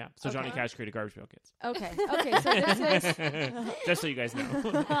 Wow. Yeah. So Johnny Cash created Garbage Pail Kids. Okay. So this is... just so you guys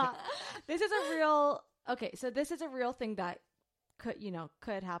know. This is a real... Okay, so this is a real thing that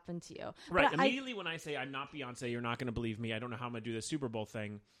could happen to you. Right. But immediately when I say I'm not Beyonce, you're not going to believe me. I don't know how I'm going to do the Super Bowl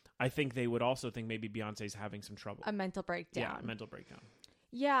thing. I think they would also think maybe Beyonce's having some trouble. A mental breakdown. Yeah, a mental breakdown.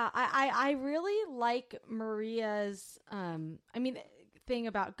 Yeah, I really like Maria's, thing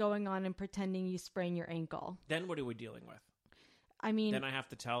about going on and pretending you sprain your ankle. Then what are we dealing with? I mean... Then I have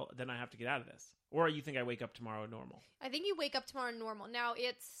to get out of this. Or you think I wake up tomorrow normal? I think you wake up tomorrow normal. Now,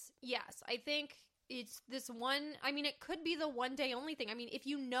 I think... It's this one, it could be the one day only thing. If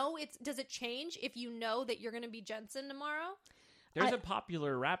you know does it change if you know that you're going to be Jensen tomorrow? There's a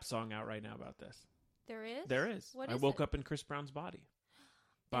popular rap song out right now about this. There is? There is. I woke up in Chris Brown's body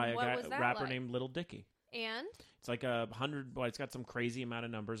by a rapper named Little Dicky. And? It's like 100, it's got some crazy amount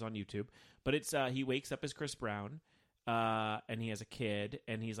of numbers on YouTube. But it's, he wakes up as Chris Brown. And he has a kid,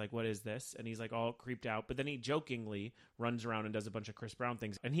 and he's like, what is this? And he's like all creeped out, but then he jokingly runs around and does a bunch of Chris Brown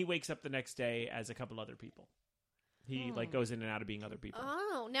things, and he wakes up the next day as a couple other people. He like goes in and out of being other people.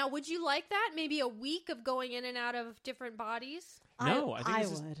 Oh, now would you like that? Maybe a week of going in and out of different bodies? No, I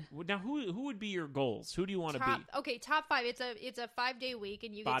would. Now, who would be your goals? Who do you want to be? Okay, top 5. It's a 5-day week,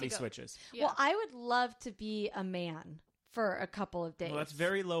 and you body get to go. switches. Yeah. Well, I would love to be a man for a couple of days. Well, that's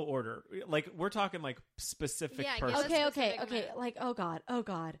very low order. Like, we're talking like specific person. Okay. Like, oh God.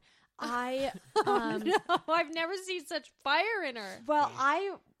 I no, I've never seen such fire in her. Well,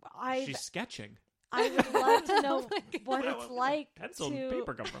 she's sketching. I would love to know what it's like pencil and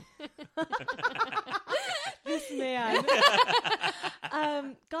paper come from. This man.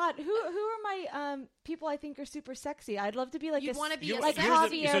 God, who are my people I think are super sexy? I'd love to be like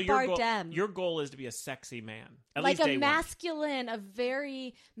Javier Bardem. Your goal is to be a sexy man. At like least a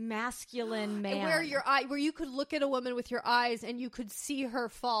very masculine man. Where you could look at a woman with your eyes and you could see her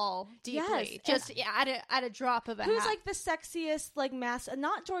fall deeply. Yes, just at a drop of a Who's hat. like the sexiest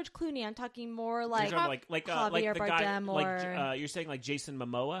not George Clooney, I'm talking more like Javier the Bardem guy, or you're saying like Jason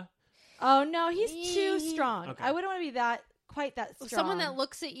Momoa? Oh no, he's too strong. Okay. I wouldn't want to be quite that strong. Someone that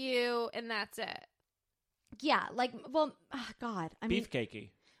looks at you and that's it. Yeah, God, Beefcakey.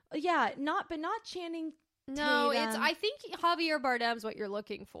 Yeah, not Channing. No, Tatum. I think Javier Bardem's what you're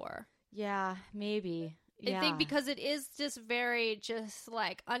looking for. Yeah, maybe. I think because it is just very just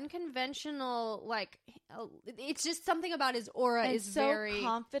like unconventional, like it's just something about his aura and is so very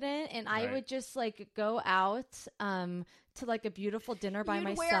confident, and I would just like go out to like a beautiful dinner by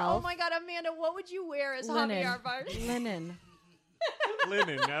myself. Oh my God, Amanda, what would you wear as Javier Bardem? Linen.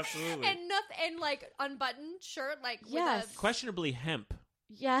 Linen, absolutely. And like unbuttoned shirt, like yes. with questionably hemp.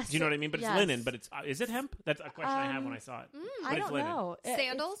 Yes. Do you know what I mean? But it's linen. But is it hemp? That's a question I have when I saw it. I don't know.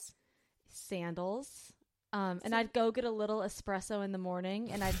 Sandals? Sandals. And I'd go get a little espresso in the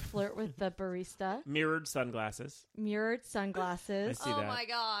morning, and I'd flirt with the barista. Mirrored sunglasses. I see that. Oh my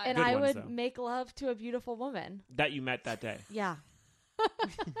God. And Good I ones, would though. make love to a beautiful woman. That you met that day. Yeah.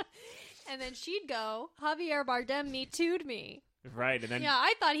 And then she'd go, Javier Bardem Me Too'd me. Right. And then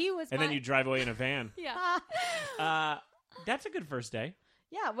I thought he was then you drive away in a van. Yeah. That's a good first day.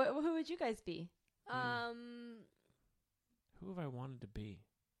 Yeah. Who would you guys be? Who have I wanted to be?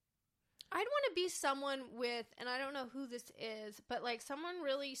 I'd want to be someone with, and I don't know who this is, but like someone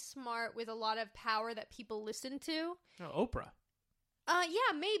really smart with a lot of power that people listen to. Oh, Oprah.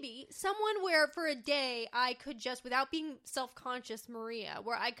 Yeah, maybe. Someone where for a day I could just, without being self-conscious, Maria,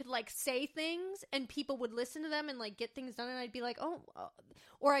 where I could like say things and people would listen to them and like get things done, and I'd be like,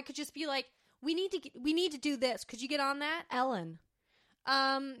 or I could just be like, we need to do this. Could you get on that? Ellen.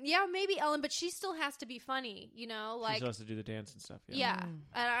 Yeah, maybe Ellen, but she still has to be funny, you know, like She still has to do the dance and stuff. yeah.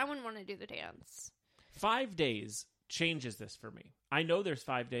 I wouldn't want to do the dance. 5 days changes this for me. I know there's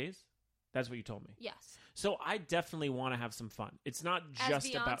 5 days. That's what you told me. Yes. So I definitely want to have some fun. It's not just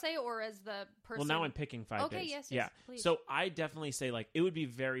as about Beyonce or as the person. Well, now I'm picking 5 days. Okay, yes, yeah. please. So I definitely say like it would be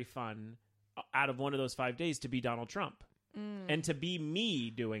very fun out of one of those 5 days to be Donald Trump. And to be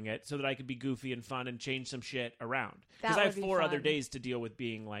me doing it so that I could be goofy and fun and change some shit around. Because I have 4 other days to deal with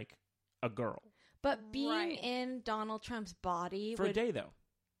being like a girl. But being in Donald Trump's body for a day, though.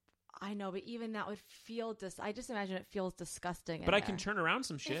 I know, but even that would feel I just imagine it feels disgusting. But I can turn around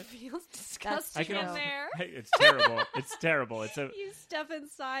some shit. It feels disgusting in there. Hey, it's terrible. It's terrible. It's a you step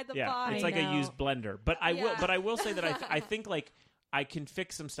inside the body. It's like a used blender. But I will say that I think like I can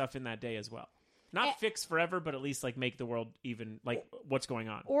fix some stuff in that day as well. Not fix forever, but at least like make the world even like what's going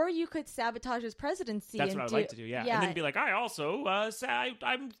on. Or you could sabotage his presidency. That's what I'd like to do, yeah. And then be like, I also say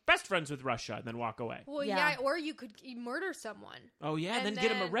I'm best friends with Russia, and then walk away. Well, yeah, or you could murder someone. Oh, yeah, and then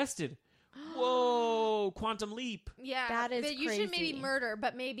get him arrested. Whoa, quantum leap. Yeah, that is but you crazy. should maybe murder,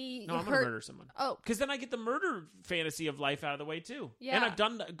 but maybe No, I'm going to murder someone. Oh. Because then I get the murder fantasy of life out of the way, too. Yeah.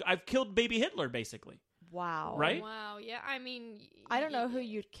 And I've killed baby Hitler, basically. Wow. Right? Wow, yeah, I mean... I don't know who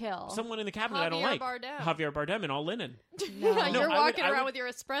you'd kill. Someone in the cabinet I don't like. Javier Bardem in all linen. No. You're walking around with your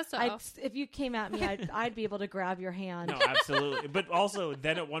espresso. If you came at me, I'd be able to grab your hand. No, absolutely. But also,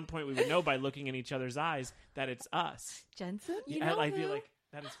 then at one point we would know by looking in each other's eyes that it's us. Jensen? I'd be like,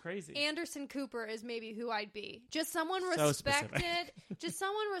 that is crazy. Anderson Cooper is maybe who I'd be. Just someone So respected. Just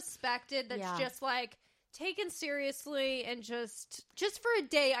someone respected that's just like... taken seriously, and just for a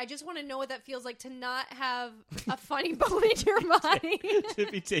day, I just want to know what that feels like to not have a funny bone in your body. To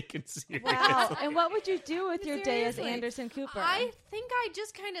be taken seriously. Wow. And what would you do with your day as Anderson Cooper? I think I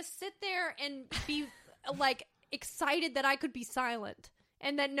just kind of sit there and be like excited that I could be silent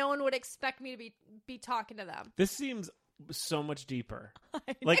and that no one would expect me to be talking to them. This seems so much deeper.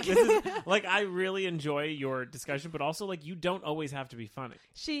 Like this is like I really enjoy your discussion, but also like you don't always have to be funny.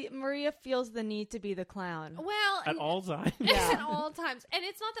 Maria feels the need to be the clown. Well, at all times. At all times. And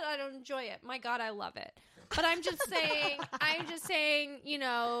it's not that I don't enjoy it. My God, I love it. But I'm just saying, you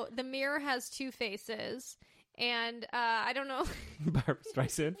know, the mirror has two faces. And I don't know. Barbra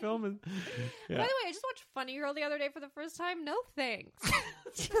Streisand film. By the way, I just watched Funny Girl the other day for the first time. No thanks.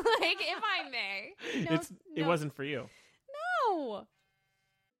 Like, if I may. It wasn't for you. No.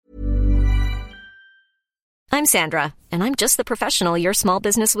 I'm Sandra, and I'm just the professional your small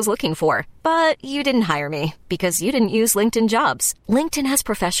business was looking for. But you didn't hire me because you didn't use LinkedIn Jobs. LinkedIn has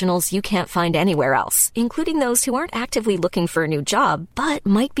professionals you can't find anywhere else, including those who aren't actively looking for a new job, but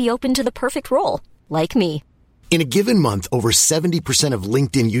might be open to the perfect role, like me. In a given month, over 70% of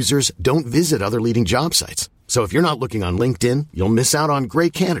LinkedIn users don't visit other leading job sites. So if you're not looking on LinkedIn, you'll miss out on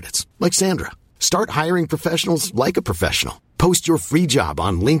great candidates like Sandra. Start hiring professionals like a professional. Post your free job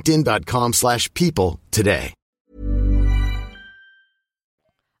on linkedin.com/people today.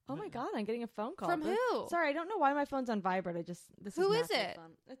 Oh my God, I'm getting a phone call. From who? Sorry, I don't know why my phone's on vibrate. Who is it?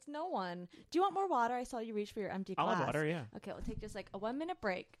 It's no one. Do you want more water? I saw you reach for your empty glass. I'll have water, yeah. Okay, we'll take just like a 1 minute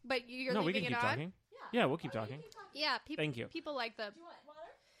break. But you're we leaving can it keep on? talking. Yeah, we'll keep talking. Yeah, Thank you. People like the... Do you want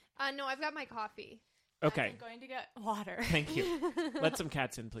water? No, I've got my coffee. Okay. I'm going to get water. Thank you. Let some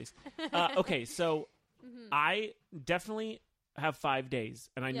cats in, please. Okay, so I definitely have 5 days,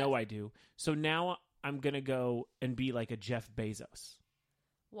 and I know I do. So now I'm going to go and be like a Jeff Bezos.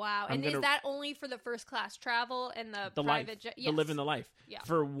 Wow. And is that only for the first class travel and the private jet? Yes. The living the life. Yeah.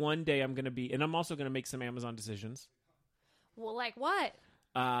 For one day, I'm going to be, and I'm also going to make some Amazon decisions. Well, like what?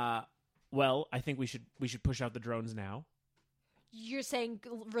 Well, I think we should push out the drones now. You're saying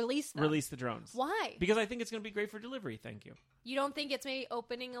release them? Release the drones. Why? Because I think it's going to be great for delivery. Thank you. You don't think it's maybe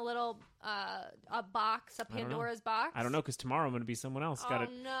opening a little a box, a Pandora's box? I don't know, because tomorrow I'm going to be someone else. Oh,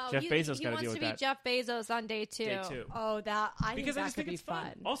 no. Jeff Bezos got to deal with that. He wants to be Jeff Bezos on day 2. Day 2. Oh, I think that could be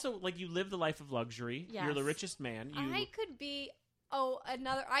fun. Also, like, you live the life of luxury. Yes. You're the richest man. I could be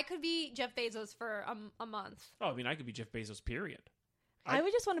Jeff Bezos for a month. Oh, I mean, I could be Jeff Bezos, period. I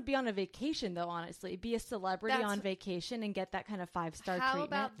would just want to be on a vacation, though, honestly. Be a celebrity on vacation and get that kind of 5-star treatment. How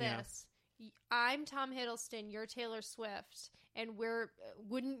about this? Yeah. I'm Tom Hiddleston, you're Taylor Swift, and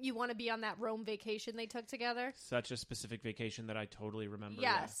wouldn't you want to be on that Rome vacation they took together? Such a specific vacation that I totally remember.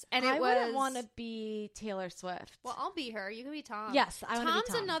 Yes. Yeah. And I wouldn't want to be Taylor Swift. Well, I'll be her. You can be Tom. Yes, I want to be Tom.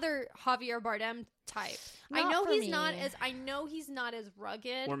 Tom's another Javier Bardem type. I know he's not as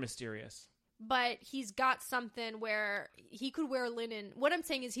rugged or mysterious. But he's got something where he could wear linen. What I'm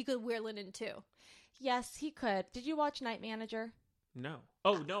saying is he could wear linen too. Yes, he could. Did you watch Night Manager? No.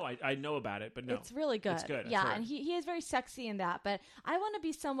 Oh, no, I know about it, but no. It's really good. It's good. Yeah, and he is very sexy in that, but I want to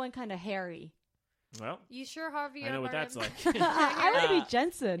be someone kind of hairy. Well, you sure, Javier? I know what that's like. I want to be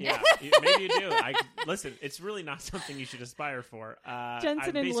Jensen. Yeah, maybe you do. Listen, it's really not something you should aspire for.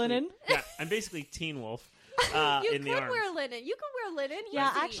 Jensen in linen. Yeah, I'm basically Teen Wolf. You in could wear linen. You could wear linen.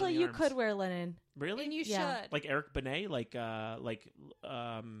 Yeah, actually, you could wear linen. Really? And you should. Like Eric Benet?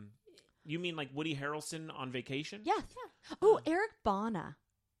 You mean like Woody Harrelson on Vacation? Yes. Yeah. Oh, Eric Bana.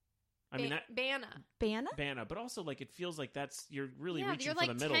 I mean Bana, but also like it feels like you're really reaching for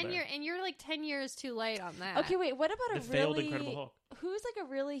the middle there. And you're like 10 years too late on that. Okay, wait. What about the failed Incredible Hulk? Who's like a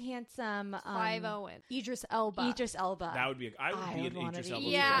really handsome 5-0 Idris Elba? Idris Elba. That would be. I would be an Idris Elba.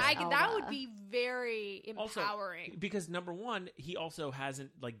 Yeah, that would be very empowering. Also, because number one, he also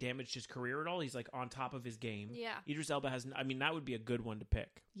hasn't like damaged his career at all. He's like on top of his game. Yeah, Idris Elba hasn't. I mean, that would be a good one to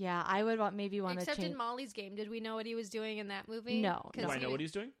pick. Yeah, I would want to change. Except in Molly's Game, did we know what he was doing in that movie? No. Do I know what he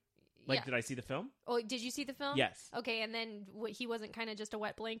was doing? Like, did I see the film? Oh, did you see the film? Yes. Okay, and then he wasn't kind of just a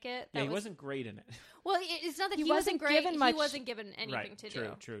wet blanket? Yeah, he wasn't great in it. Well, it's not that he wasn't great. He wasn't given anything to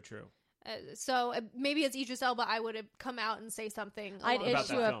do. True. So maybe as Idris Elba, I would have come out and say something. I'd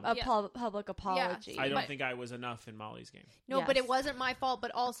issue a public apology. I don't think I was enough in Molly's Game. No, but it wasn't my fault.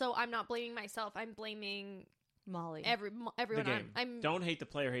 But also, I'm not blaming myself. I'm blaming Molly. Everyone. The game. Don't hate the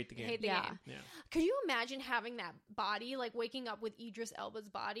player, hate the game. Hate the game. Yeah. Could you imagine having that body, like waking up with Idris Elba's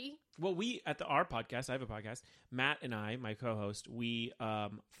body? Well, we at our podcast, I have a podcast. Matt and I, my co-host, we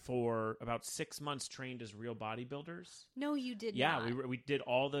for about 6 months trained as real bodybuilders. No, you did not. Yeah, we did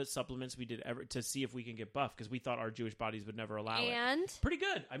all the supplements we did to see if we can get buff because we thought our Jewish bodies would never allow it. And pretty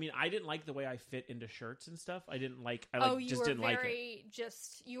good. I mean, I didn't like the way I fit into shirts and stuff. I didn't like. Just didn't like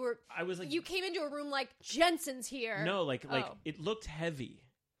it. I was like, you came into a room like Jensen's here. No, it looked heavy.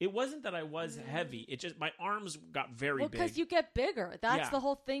 It wasn't that I was heavy. It just my arms got very big. Because you get bigger. That's the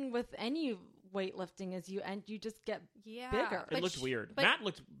whole thing with any weightlifting is you just get bigger. It looked weird. Matt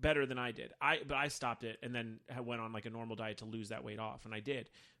looked better than I did. But I stopped it and then went on like a normal diet to lose that weight off, and I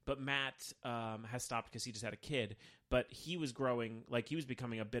did. But Matt has stopped because he just had a kid. But he was growing, like he was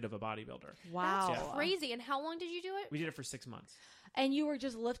becoming a bit of a bodybuilder. Wow, that's crazy! And how long did you do it? We did it for 6 months. And you were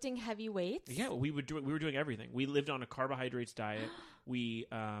just lifting heavy weights? Yeah, we were doing everything. We lived on a carbohydrates diet.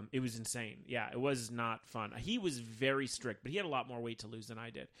 It was insane. Yeah, it was not fun. He was very strict, but he had a lot more weight to lose than I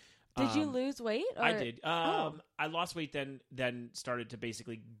did. Did you lose weight? Or? I did. I lost weight, then started to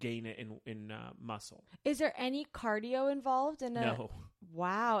basically gain it in muscle. Is there any cardio involved in No.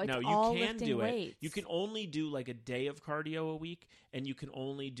 Wow, it's you all can lifting do weights. it. You can only do like a day of cardio a week, and you can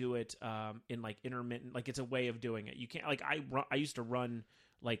only do it in like intermittent. Like it's a way of doing it. You can't like I used to run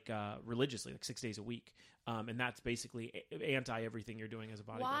like religiously, like 6 days a week, and that's basically anti everything you're doing as a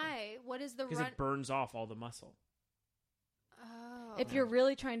bodybuilder. Why? What is the run? Because it burns off all the muscle. Oh. If you're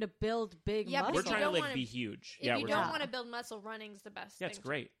really trying to build big muscle. We're trying to be huge. If you don't want to build muscle, running's the best. Yeah, it's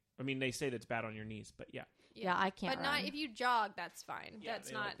great. I mean, they say that's bad on your knees, but yeah. Yeah, I can't. But not if you jog. That's fine. Yeah, that's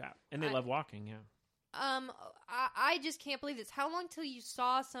they not like that, and they love walking. Yeah. I just can't believe this. How long till you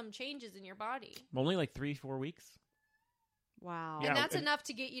saw some changes in your body? Only like 3-4 weeks. Wow. And that's enough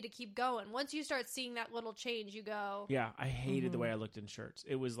to get you to keep going. Once you start seeing that little change, you go. Yeah, I hated the way I looked in shirts.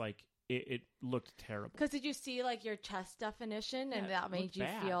 It was like it looked terrible. Because did you see like your chest definition, and that made you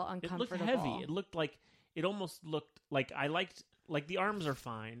bad. feel uncomfortable? It looked heavy. It looked like it almost looked like I liked. like the arms are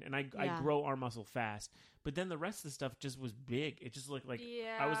fine, and I grow arm muscle fast. But then the rest of the stuff just was big. It just looked like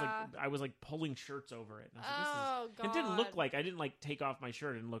I was like pulling shirts over it. And I was like, God. It didn't look like I didn't like take off my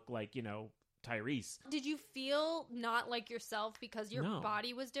shirt and look like Tyrese. Did you feel not like yourself because your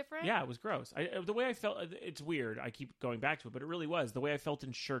body was different? Yeah, it was gross. The way I felt, it's weird. I keep going back to it, but it really was. The way I felt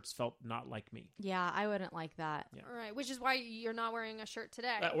in shirts felt not like me. Yeah, I wouldn't like that. Yeah. All right, which is why you're not wearing a shirt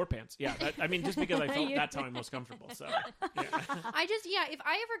today. Or pants. Yeah, just because I felt that's how I'm most comfortable. So, yeah. If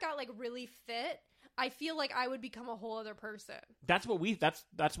I ever got like really fit, I feel like I would become a whole other person. That's what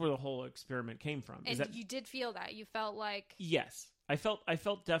that's where the whole experiment came from. And you did feel that. You felt like... Yes. I felt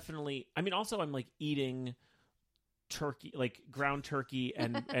definitely. I mean, also I'm like eating turkey, like ground turkey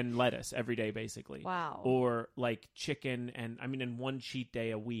and lettuce every day, basically. Wow. Or like chicken, and one cheat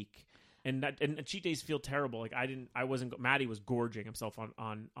day a week, and cheat days feel terrible. Like Maddie was gorging himself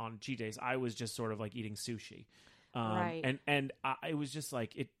on cheat days. I was just sort of like eating sushi, right? And it was just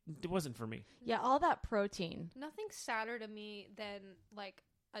like it wasn't for me. Yeah, all that protein. Nothing's sadder to me than like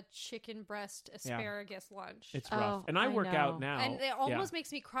a chicken breast asparagus lunch. It's rough. And I work out now. And it almost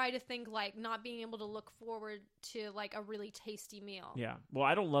makes me cry to think like not being able to look forward to like a really tasty meal. Yeah. Well,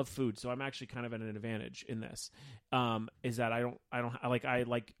 I don't love food, so I'm actually kind of at an advantage in this. Is that I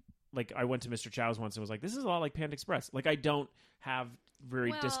went to Mr. Chow's once and was like, this is a lot like Panda Express. Like I don't have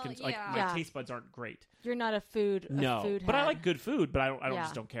very like my taste buds aren't great. You're not a food head. But I like good food, but I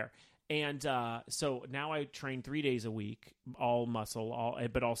just don't care. And so now I train 3 days a week, all muscle,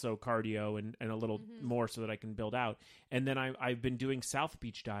 but also cardio and a little more so that I can build out. And then I've been doing South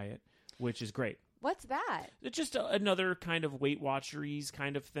Beach diet, which is great. What's that? It's just another kind of Weight Watcheries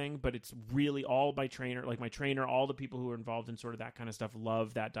kind of thing, but it's really all my trainer, all the people who are involved in sort of that kind of stuff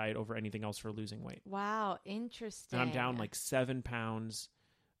love that diet over anything else for losing weight. Wow, interesting. And I'm down like 7 pounds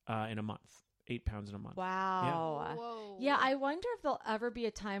in a month. 8 pounds in a month. Wow. Yeah. Whoa. Yeah, I wonder if there'll ever be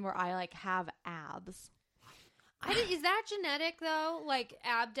a time where I like have abs. Is that genetic though? Like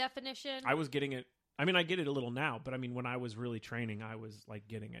ab definition? I was getting it. I mean, I get it a little now, but I mean, when I was really training, I was like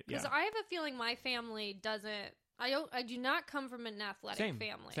getting it. Because I have a feeling my family doesn't. I do not come from an athletic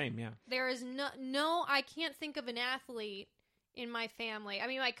family. Same, yeah. There is no. I can't think of an athlete in my family. I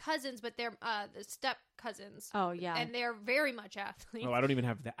mean, my cousins, but they're the step cousins. Oh yeah, and they're very much athletes. Oh, I don't even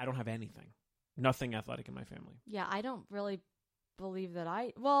have that. I don't have anything. Nothing athletic in my family. Yeah, I don't really believe that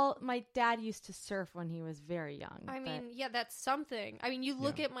Well, my dad used to surf when he was very young. I mean, yeah, that's something. I mean, you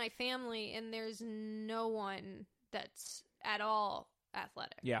look at my family and there's no one that's at all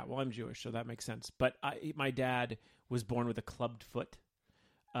athletic. Yeah, well, I'm Jewish, so that makes sense. But my dad was born with a clubbed foot.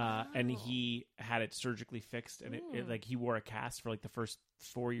 And he had it surgically fixed, and it like he wore a cast for like the first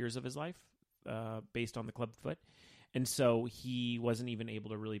 4 years of his life, based on the clubbed foot. And so he wasn't even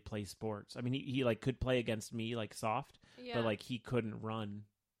able to really play sports. I mean, he like could play against me like soft, but like he couldn't run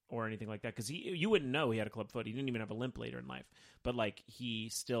or anything like that because you wouldn't know he had a club foot. He didn't even have a limp later in life, but like he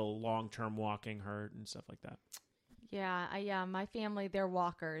still long-term walking hurt and stuff like that. Yeah, my family, they're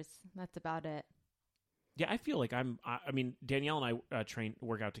walkers. That's about it. Yeah, I feel like I mean, Danielle and I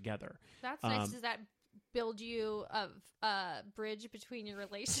work out together. That's nice. Does that build you a bridge between your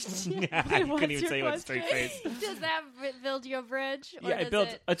relationships? Yeah, I couldn't even say it with a straight face. Does that build you a bridge? Or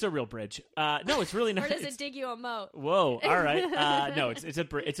it's a real bridge. No, it's really not. Or does it dig you a moat? Whoa! All right. No,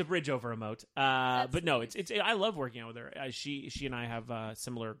 it's a bridge over a moat. But no, it's I love working out with her. She and I have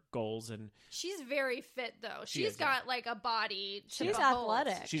similar goals, and she's very fit though. She's got like a body. She's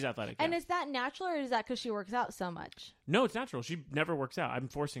athletic. She's athletic. And is that natural, or is that because she works out so much? No, it's natural. She never works out. I'm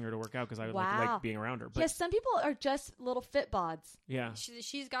forcing her to work out because I like being around her. But yes, some people are just little fit bods. Yeah,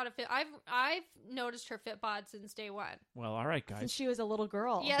 she's got a fit. I've noticed her fit bod since day one. Well, all right, guys. Since she was a little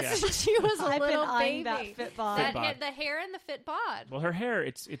girl. Yes, she was a little baby. That fit bod. The hair and the fit bod. Well, her hair,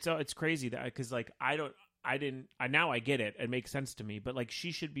 it's crazy that because like now I get it. It makes sense to me. But like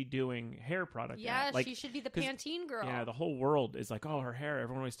she should be doing hair product. Yeah, like, she should be the Pantene girl. Yeah, the whole world is like, oh, her hair.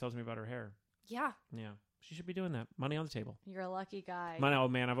 Everyone always tells me about her hair. Yeah. Yeah. She should be doing that. Money on the table. You're a lucky guy. Oh,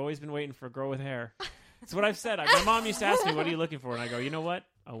 man, I've always been waiting for a girl with hair. That's what I've said. My mom used to ask me, what are you looking for? And I go, you know what?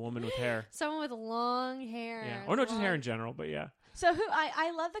 A woman with hair. Someone with long hair. Yeah. Or no, just hair in general, but yeah. So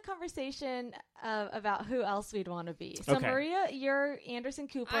I love the conversation about who else we'd want to be. So okay. Maria, you're Anderson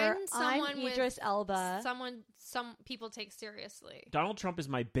Cooper. I'm Idris Elba. Some people take seriously. Donald Trump is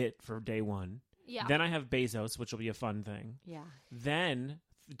my bit for day one. Yeah. Then I have Bezos, which will be a fun thing. Yeah. Then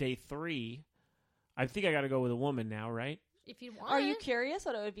day 3, I think I got to go with a woman now, right? If you want. Are you curious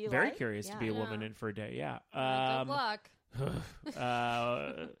what it would be Very like? curious to be a woman in for a day, yeah. Good luck.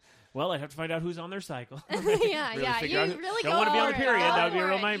 Well, I'd have to find out who's on their cycle. Yeah. You really don't want to be on the period. That would be a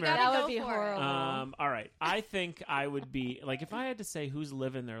real nightmare. That would be horrible. All right. I think I would be like, if I had to say who's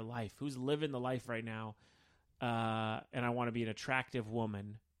living their life, who's living the life right now, and I want to be an attractive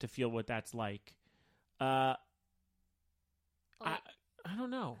woman to feel what that's like. I don't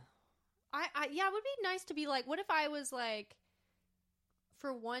know. It would be nice to be like, what if I was like,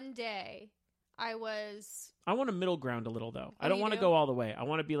 for one day, I want a middle ground a little, though. I don't want to go all the way. I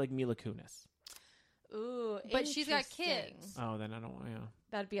want to be like Mila Kunis. Ooh, but she's got kids. Oh, then I don't want. Yeah,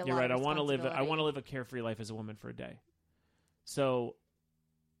 that'd be a lot. You're right. Of I want to live a carefree life as a woman for a day. So,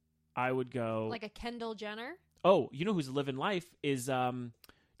 I would go like a Kendall Jenner. Oh, you know who's living life is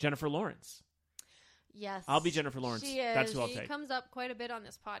Jennifer Lawrence. Yes, I'll be Jennifer Lawrence. She is. That's who I'll take. She comes up quite a bit on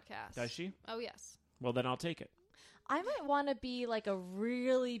this podcast. Does she? Oh yes. Well, then I'll take it. I might want to be like a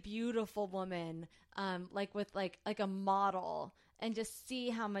really beautiful woman, like with like a model, and just see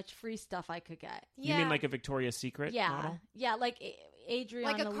how much free stuff I could get. Yeah. You mean like a Victoria's Secret model? Yeah, like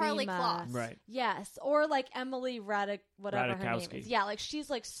Adriana like a Carly Kloss. Right. Yes, or like Emily whatever her name is. Yeah, like she's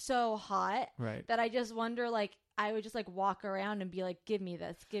like so hot that I just wonder, like, I would just like walk around and be like, give me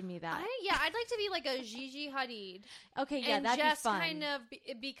this, give me that. I'd like to be like a Gigi Hadid. Okay, yeah, and that'd just be fun. Kind of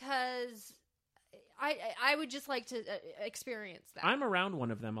because I would just like to experience that. I'm around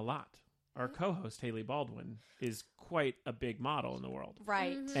one of them a lot. Our co-host, Haley Baldwin, is quite a big model in the world.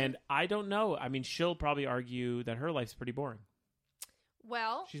 Right. Mm-hmm. And I don't know. I mean, she'll probably argue that her life's pretty boring.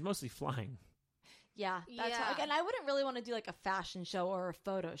 Well, she's mostly flying. Yeah, that's how, and I wouldn't really want to do like a fashion show or a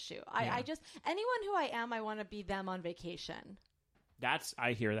photo shoot. I just, anyone who I am, I want to be them on vacation.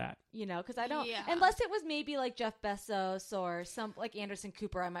 I hear that. You know, because I don't, unless it was maybe like Jeff Bezos or some like Anderson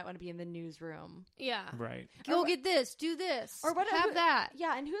Cooper, I might want to be in the newsroom. Yeah. Right. Go get this, do this, or whatever. Have that.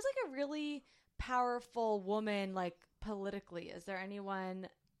 Yeah, and who's like a really powerful woman, like politically? Is there anyone?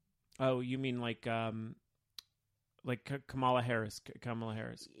 Oh, you mean like Kamala Harris?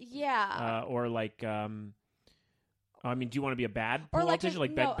 Yeah. Or like I mean, do you want to be a bad politician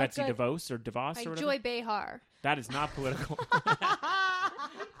like Betsy DeVos or DeVos or whatever? Joy Behar. That is not political.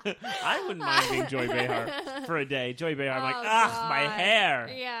 I wouldn't mind being Joy Behar for a day. Joy Behar, I'm like, God. my hair.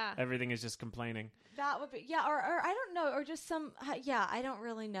 Yeah. Everything is just complaining. That would be, or I don't know, or just I don't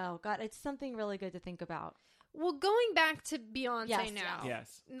really know. God, it's something really good to think about. Well, going back to Beyonce now.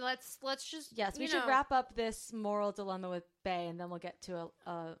 Yes. Let's just we should wrap up this moral dilemma with Bey, and then we'll get to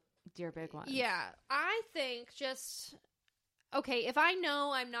a Dear Big One. Yeah, I think okay, if I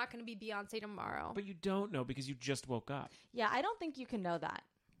know I'm not going to be Beyonce tomorrow. But you don't know because you just woke up. Yeah, I don't think you can know that.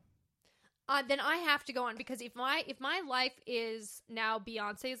 Then I have to go on, because if my life is now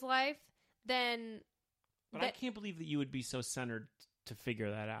Beyonce's life, then... But I can't believe that you would be so centered to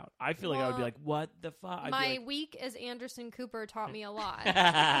figure that out. I feel like I would be like, what the fuck? My week as Anderson Cooper taught me a lot.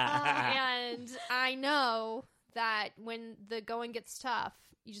 And I know that when the going gets tough,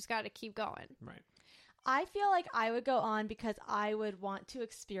 you just got to keep going. Right. I feel like I would go on because I would want to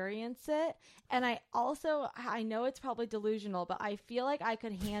experience it. And I know it's probably delusional, but I feel like I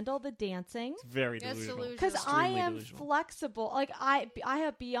could handle the dancing. It's very delusional. Because I am flexible. Like I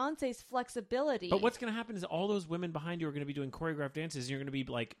have Beyonce's flexibility. But what's going to happen is all those women behind you are going to be doing choreographed dances. And you're going to be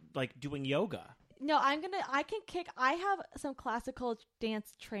like doing yoga. No, I have some classical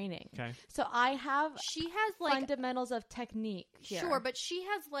dance training. Okay. So she has like fundamentals of technique here. Sure, but she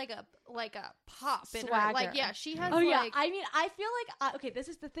has like a pop in swagger. her. Like, yeah, she has yeah. I mean, I feel like, okay, this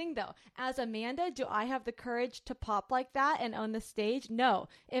is the thing though. As Amanda, do I have the courage to pop like that and on the stage? No.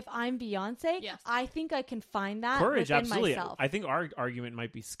 If I'm Beyonce, yes. I think I can find that courage, within absolutely. myself. I think our argument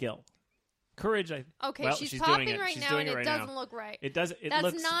might be skill. Courage. She's popping right now, and it doesn't look right. It does. It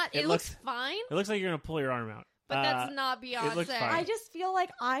looks fine. It looks like you're going to pull your arm out. But that's not Beyonce. It looks fine. I just feel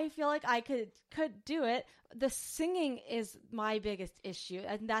like I could do it. The singing is my biggest issue,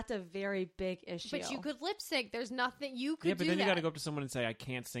 and that's a very big issue. But you could lip sync. There's nothing you could do. Yeah, but then you got to go up to someone and say, "I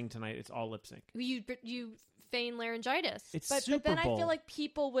can't sing tonight. It's all lip sync." You feign laryngitis. It's Super But then Bowl. I feel like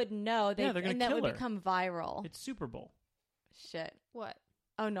people would know. They're gonna and that would become viral. It's Super Bowl. Shit. What?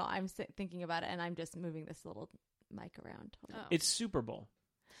 Oh no, I'm thinking about it, and I'm just moving this little mic around. Oh. It's Super Bowl.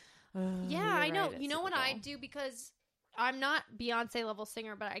 Yeah, I know. You know what I do, because I'm not Beyonce level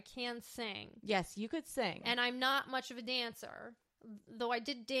singer, but I can sing. Yes, you could sing. And I'm not much of a dancer, though I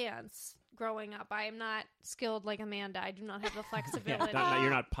did dance growing up. I am not skilled like Amanda. I do not have the flexibility.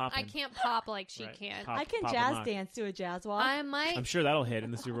 You're not popping. I can't pop like she can. I can jazz dance to a jazz walk. I'm sure that'll hit in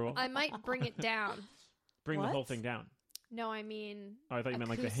the Super Bowl. I might bring it down. Bring the whole thing down. No, I mean... Oh, I thought you meant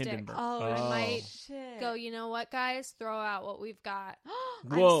like the Hindenburg. I might go, you know what, guys? Throw out what we've got.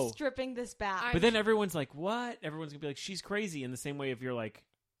 Whoa. I'm stripping this back. But then everyone's like, what? Everyone's going to be like, she's crazy. In the same way if you're like,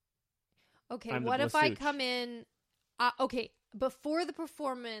 Okay, what if I come in... okay, before the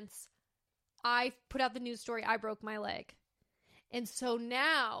performance, I put out the news story, I broke my leg. And so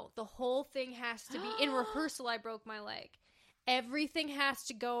now the whole thing has to be... In rehearsal, I broke my leg. Everything has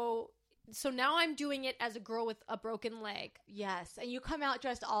to go... So now I'm doing it as a girl with a broken leg. Yes, and you come out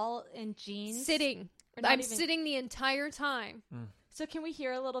dressed all in jeans? Sitting. I'm sitting the entire time. So can we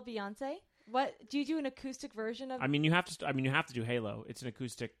hear a little Beyonce? What do you do an acoustic version of? I mean, you have to do Halo. It's an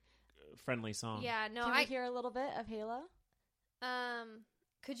acoustic friendly song. Yeah, no. Can we hear a little bit of Halo?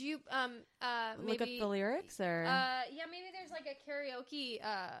 Could you look maybe up the lyrics or? Yeah, maybe there's like a karaoke.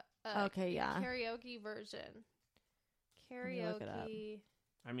 Okay, yeah. Karaoke version. Karaoke.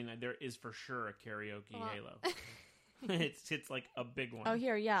 I mean, there is for sure a karaoke Halo. It's like a big one. Oh,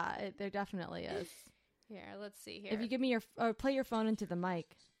 here, yeah, there definitely is. Here, let's see here. If you give me play your phone into the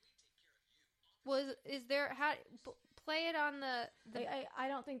mic. Well, is there play it on the I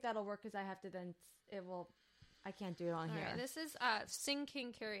don't think that'll work because I have to then I can't do it on here. Right, this is Sing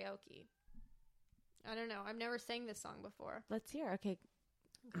King Karaoke. I don't know. I've never sang this song before. Let's hear. Okay.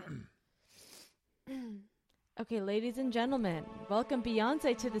 Okay, ladies and gentlemen, welcome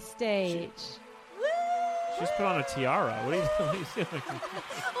Beyonce to the stage. She's put on a tiara. What are you doing?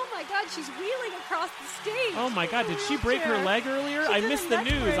 Oh my God, she's wheeling across the stage. Oh my God, did she break her leg earlier? I missed the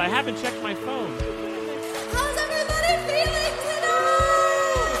news. I haven't checked my phone. How's everybody feeling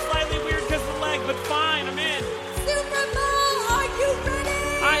tonight? Slightly weird because of the leg, but fine, I'm in. Super Bowl, are you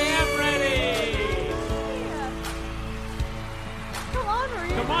ready? I am ready. Come on,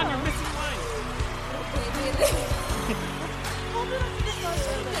 Maria. Come on, you're missing lines.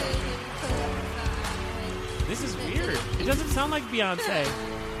 This is weird. It doesn't sound like Beyonce.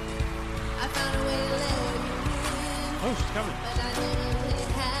 I found a way to let you in. Oh, she's coming. But I never really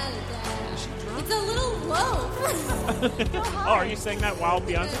had it. It's a little low. Oh, are you saying that while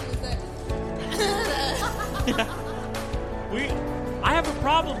Beyonce? I have a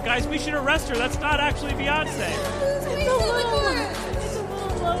problem, guys. We should arrest her. That's not actually Beyonce.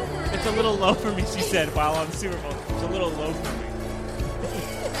 It's a little low for me, she said, while on Super Bowl. It's a little low for me.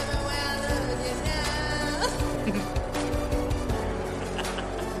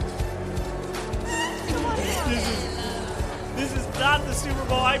 This is not the Super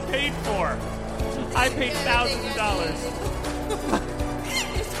Bowl I paid for. I paid thousands of dollars.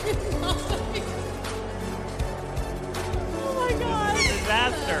 Oh my God. It's a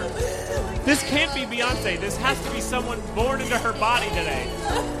disaster. This can't be Beyonce. This has to be someone born into her body today.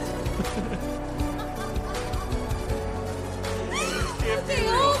 Okay,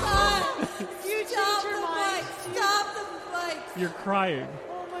 hold on. You stop the mic. Stop the mic. You're crying.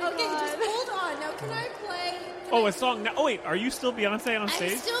 Okay, just hold on. Now, can I play? A song now. Oh, wait. Are you still Beyonce on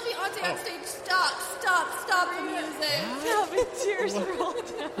stage? I'm still Beyonce on stage. Stop the music. Stop it. Tears roll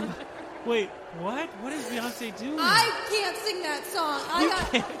down. Wait, what? What is Beyonce doing? I can't sing that song.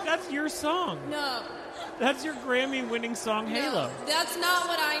 That's your song. No. That's your Grammy-winning song, Halo. No, that's not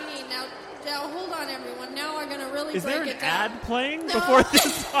what I need. Now, hold on, everyone. Now we're going to really Is break there an it down. ad playing before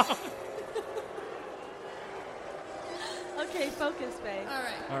this song? Okay, focus, babe.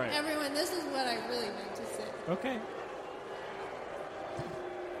 All right. Everyone, this is what I really meant to say. Okay.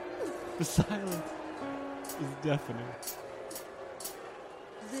 The silence is deafening.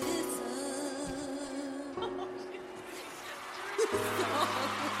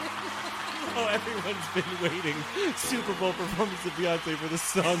 Oh, everyone's been waiting. Super Bowl performance of Beyonce for the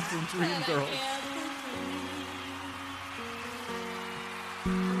song from Dreamgirls.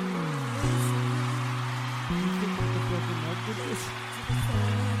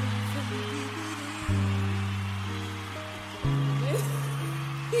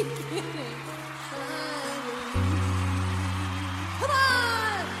 Come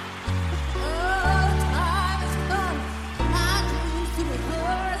on! Oh, time has come. My dreams to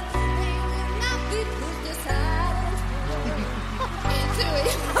reverse. They will not be pushed aside. Into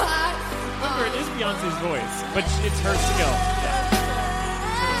it. Remember, it is Beyonce's voice, but it's her skill.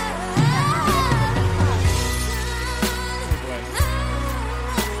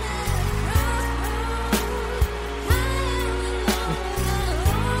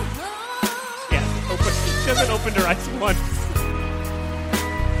 She hasn't opened her eyes once.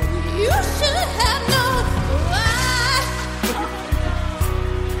 You should have known why.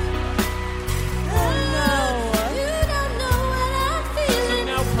 Oh no. You don't know what I'm feeling. So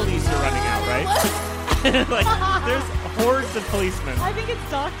now police are running out, right? Like, there's hordes of policemen. I think it's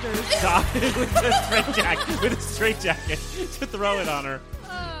doctors. with a straight jacket to throw it on her.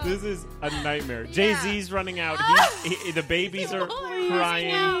 This is a nightmare. Jay-Z's running out. The babies are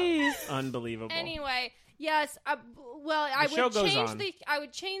crying. Please. Unbelievable. Anyway, yes, Well, I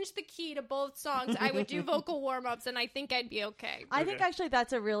would change the key to both songs. I would do vocal warm-ups, and I think I'd be okay. I think actually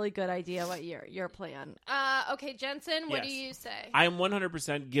that's a really good idea. What your plan? Okay, Jensen, what do you say? I am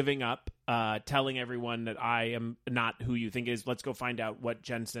 100% giving up. Telling everyone that I am not who you think is. Let's go find out what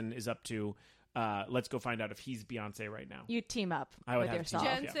Jensen is up to. Let's go find out if he's Beyonce right now. You team up I would with have yourself.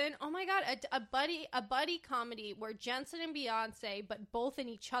 Jensen, oh my God, a buddy comedy where Jensen and Beyonce, but both in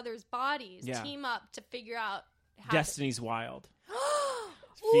each other's bodies, team up to figure out how Destiny's Wild.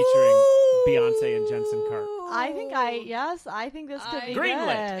 Featuring Beyonce and Jensen Karp. I think this could be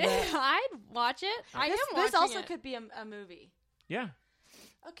greenlit. good. I'd watch it. This also could be a movie. Yeah.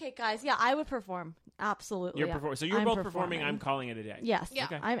 Okay, guys. Yeah, I would perform. Absolutely. So you're both performing. I'm calling it a day. Yes. Yeah.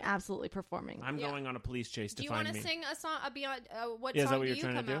 Okay. I'm absolutely performing. I'm going on a police chase to find me. Do you want to sing a song? What is that song what do you're you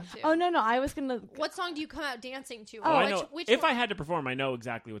trying come to do? out to? Oh, no. I was going to... What song do you come out dancing to? I know. If one? I had to perform, I know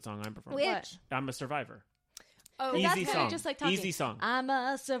exactly what song I'm performing. Which? I'm a survivor. Oh, Easy that's song. Just like talking. Easy song. I'm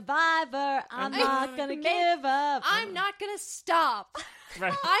a survivor. I'm not going to give up. I'm not going to stop.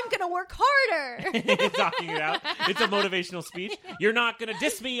 Right. I'm going to work harder. Talking it out. It's a motivational speech. You're not going to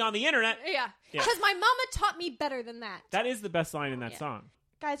diss me on the internet. Yeah. Because my mama taught me better than that. That is the best line in that song.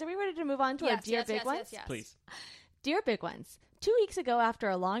 Guys, are we ready to move on to our Dear Big Ones? Yes. Please. Dear Big Ones, 2 weeks ago after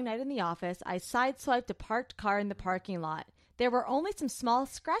a long night in the office, I sideswiped a parked car in the parking lot. There were only some small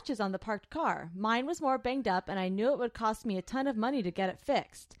scratches on the parked car. Mine was more banged up, and I knew it would cost me a ton of money to get it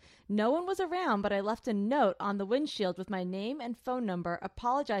fixed. No one was around, but I left a note on the windshield with my name and phone number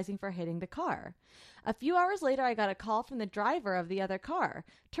apologizing for hitting the car. A few hours later, I got a call from the driver of the other car.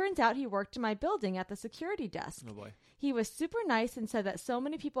 Turns out he worked in my building at the security desk. Oh, boy. He was super nice and said that so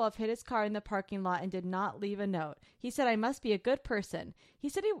many people have hit his car in the parking lot and did not leave a note. He said I must be a good person. He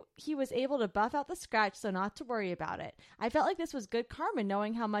said he was able to buff out the scratch, so not to worry about it. I felt like this was good karma,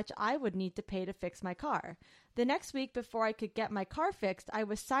 knowing how much I would need to pay to fix my car. The next week, before I could get my car fixed, I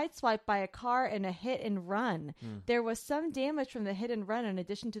was sideswiped by a car in a hit and run. There was some damage from the hit and run in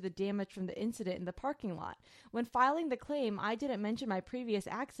addition to the damage from the incident in the parking lot. When filing the claim, I didn't mention my previous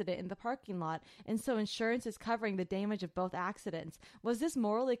accident in the parking lot, and so insurance is covering the damage of both accidents. Was this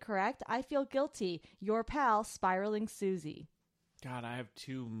morally correct? I feel guilty. Your pal, Spiraling Susie. God, I have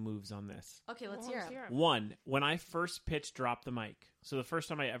two moves on this. Okay, let's hear it. One, when I first pitched Drop the Mic. So the first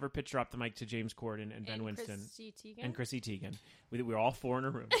time I ever pitched Drop the Mic to James Corden and Ben Winston. And Chrissy Teigen. We were all four in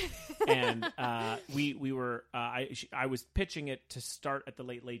a room. And we were, I was pitching it to start at the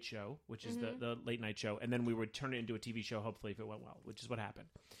Late Late Show, which is the late night show. And then we would turn it into a TV show, hopefully, if it went well, which is what happened.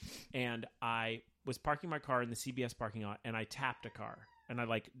 And I was parking my car in the CBS parking lot, and I tapped a car. And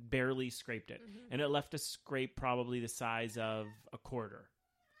I barely scraped it. And it left a scrape probably the size of a quarter.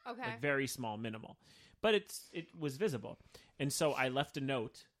 Okay. Very small, minimal. But it was visible. And so I left a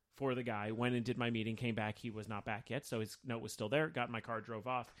note for the guy, went and did my meeting, came back. He was not back yet, so his note was still there. Got in my car, drove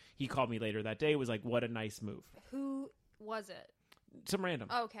off. He called me later that day. It was like, what a nice move. Who was it? Some random.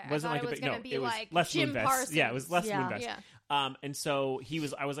 Okay. Wasn't I like thought it was going to be like Leslie Jim Parsons. Yeah, it was Leslie Invest. Yeah. And so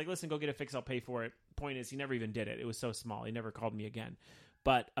I was like, listen, go get it fixed. I'll pay for it. Point is, he never even did it. It was so small. He never called me again.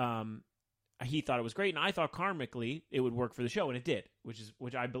 But he thought it was great, and I thought karmically it would work for the show, and it did,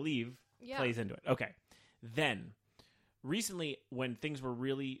 which I believe plays into it. Okay. Then, recently, when things were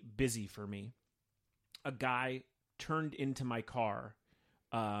really busy for me, a guy turned into my car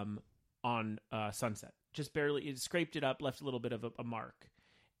on Sunset. Just barely, it scraped it up, left a little bit of a mark,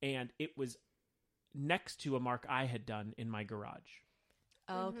 and it was next to a mark I had done in my garage.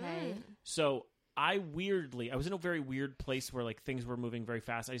 Okay. So I was in a very weird place where things were moving very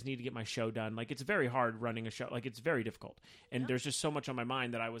fast. I just needed to get my show done. It's very hard running a show. It's very difficult. And there's just so much on my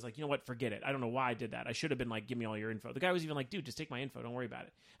mind that I was like, you know what? Forget it. I don't know why I did that. I should have been give me all your info. The guy was even like, dude, just take my info. Don't worry about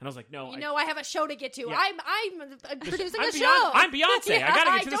it. And I was like, no. I have a show to get to. Yeah. I'm producing a show. I'm Beyonce. Yeah, I got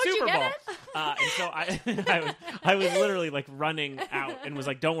to get to the don't Super you Bowl. get And so I was literally running out and was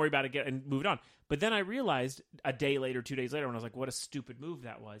like, don't worry about it. And moved on. But then I realized a day later, 2 days later, when I was like, what a stupid move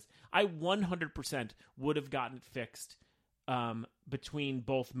that was. I 100% would have gotten it fixed between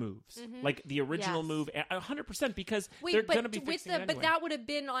both moves. The original move, 100%, because they're going to be fixing it anyway. But that would have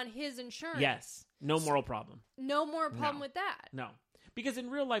been on his insurance. Yes. No moral problem. No more problem with that. No. Because in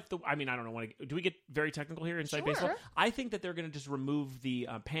real life, I don't know, do we get very technical here inside baseball? I think that they're going to just remove the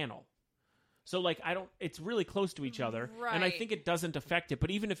panel. So, it's really close to each other, and I think it doesn't affect it. But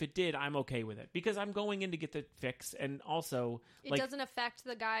even if it did, I'm okay with it because I'm going in to get the fix, and also it doesn't affect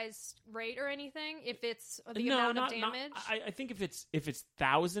the guy's rate or anything if it's the amount of damage. I think if it's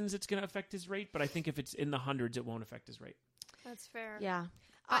thousands, it's going to affect his rate. But I think if it's in the hundreds, it won't affect his rate. That's fair. Yeah.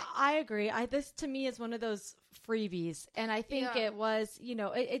 I agree. This to me is one of those freebies. And I think it was,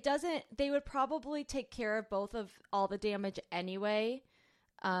 it doesn't, they would probably take care of both of all the damage anyway.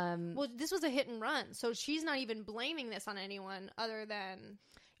 Well, this was a hit and run. So she's not even blaming this on anyone other than...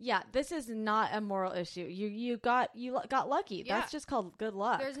 Yeah, this is not a moral issue. You got lucky. Yeah. That's just called good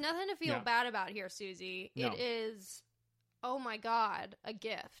luck. There's nothing to feel bad about here, Susie. No. It is, oh my God, a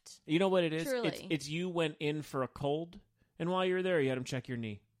gift. You know what it is? Truly. It's you went in for a cold, and while you were there, you had him check your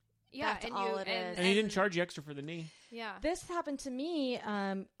knee. Yeah, that's all it is. And he didn't charge you extra for the knee. Yeah. This happened to me.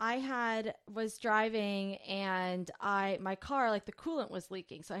 I was driving and my car, like the coolant was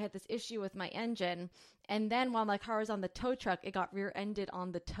leaking. So I had this issue with my engine. And then while my car was on the tow truck, it got rear-ended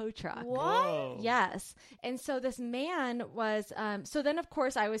on the tow truck. What? Whoa. Yes. And so this man was, so then of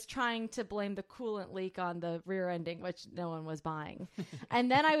course I was trying to blame the coolant leak on the rear ending, which no one was buying.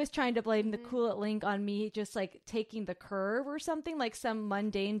 And then I was trying to blame the coolant leak on me just like taking the curve or something, like some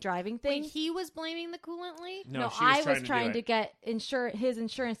mundane driving thing. Wait, he was blaming the coolant leak? No, I was trying to get his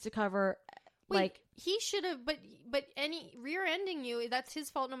insurance to cover. Wait, like he should have, but any rear-ending you, that's his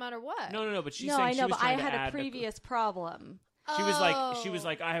fault no matter what. No, but she's no, saying I know, she was but I trying to had add a previous problem. She was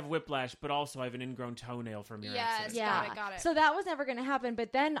like, I have whiplash, but also I have an ingrown toenail from your accident. Yeah, got it. So that was never going to happen.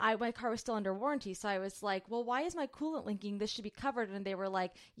 But then my car was still under warranty, so I was like, well, why is my coolant leaking? This should be covered. And they were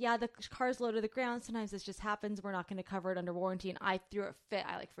like, yeah, the car's low to the ground. Sometimes this just happens. We're not going to cover it under warranty. And I threw a fit.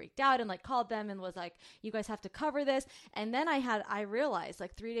 I freaked out and called them and was like, you guys have to cover this. And then I realized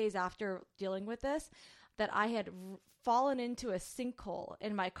 3 days after dealing with this that I had fallen into a sinkhole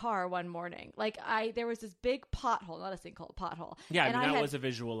in my car one morning. There was this big pothole, not a sinkhole, pothole. Yeah, and that was a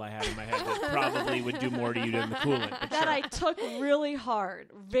visual I had in my head that probably would do more to you than the coolant. That I took really hard,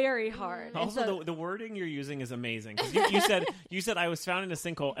 very hard. Also, the wording you're using is amazing. 'Cause you said I was found in a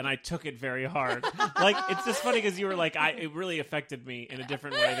sinkhole and I took it very hard. It's just funny because you were like, it really affected me in a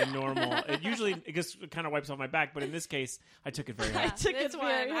different way than normal. It just kind of wipes off my back, but in this case, I took it very hard. I took it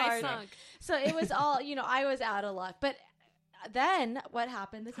very hard. So it was all, I was out of luck. But then what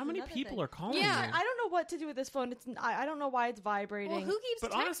happened? How many people are calling you? I don't know what to do with this phone. I don't know why it's vibrating. Well, who keeps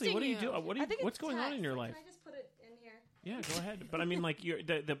But texting honestly, what do you do? What's going on in your life? Can I just put it in here? Yeah, go ahead. But I mean,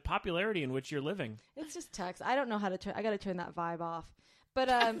 the popularity in which you're living. It's just text. I don't know how to turn. I got to turn that vibe off. But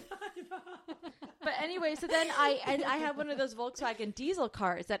but anyway, so then I had one of those Volkswagen diesel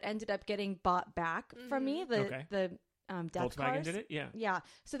cars that ended up getting bought back from me. The death Volkswagen cars. did it? Yeah. Yeah.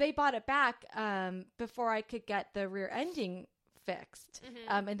 So they bought it back before I could get the rear ending fixed.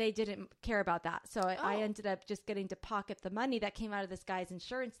 And they didn't care about that. So I ended up just getting to pocket the money that came out of this guy's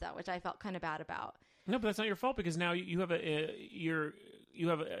insurance, though, which I felt kind of bad about. No, but that's not your fault because now you have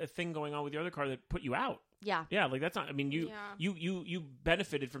a thing going on with your other car that put you out. Yeah. Yeah, that's not. I mean, you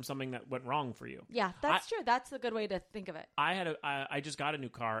benefited from something that went wrong for you. Yeah, that's true. That's a good way to think of it. I just got a new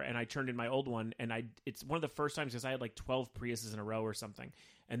car and I turned in my old one and it's one of the first times because I had 12 Priuses in a row or something,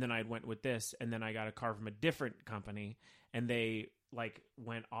 and then I went with this, and then I got a car from a different company, and they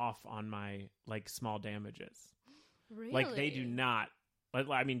went off on my small damages. Really? They do not.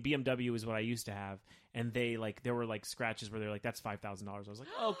 I mean, BMW is what I used to have, and there were scratches where they're that's $5,000. I was like,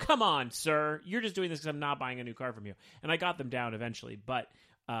 oh, come on, sir, you're just doing this because I'm not buying a new car from you. And I got them down eventually, but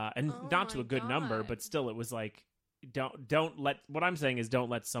not to a good number, but still, it was don't let. What I'm saying is, don't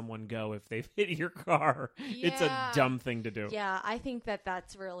let someone go if they've hit your car. Yeah. It's a dumb thing to do. Yeah, I think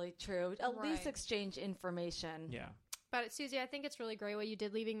that's really true. At least exchange information. Yeah. But Susie, I think it's really great what you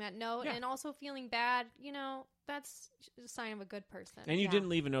did leaving that note and also feeling bad. That's a sign of a good person. And you didn't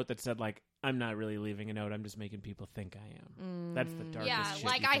leave a note that said I'm not really leaving a note. I'm just making people think I am. That's the darkest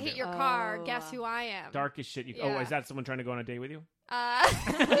shit. Yeah, I hit your car. Guess who I am? Darkest shit. Oh, is that someone trying to go on a date with you?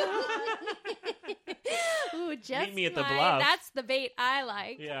 Ooh, just meet me at the Bluff. That's the bait I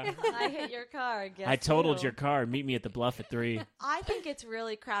like. Yeah. I hit your car. Guess I totaled your car. Meet me at the Bluff at 3. I think it's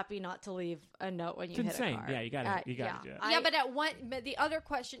really crappy not to leave a note when you hit insane. a car. Yeah, you got to do that. But the other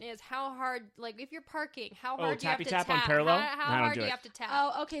question is how hard, if you're parking, how hard do you have to tap? On parallel? How hard do you have to tap?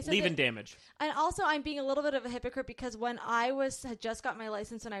 Oh, okay. So leaving damage. And also, I'm being a little bit of a hypocrite because when I had just got my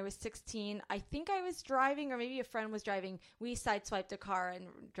license when I was 16, I think I was driving, or maybe a friend was driving. We sideswiped a car and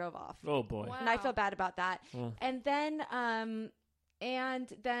drove off. Oh boy! Wow. And I feel bad about that. And then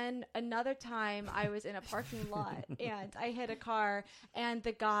another time I was in a parking lot and I hit a car, and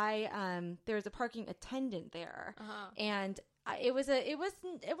the guy, there was a parking attendant there, and it was a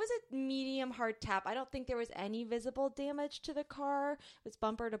medium hard tap. I don't think there was any visible damage to the car. It was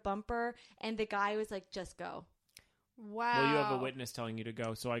bumper to bumper, and the guy was like, "Just go." Wow. Well, you have a witness telling you to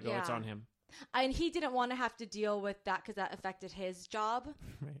go, so I go. It's on him. And he didn't want to have to deal with that because that affected his job.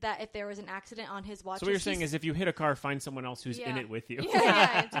 Right. That if there was an accident on his watch. So what you're saying is if you hit a car, find someone else who's in it with you.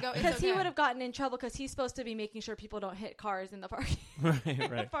 Yeah. Because he would have gotten in trouble because he's supposed to be making sure people don't hit cars in the parking.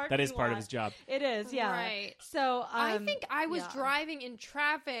 Right. That is part of his job. It is, yeah. Right. So I think I was driving in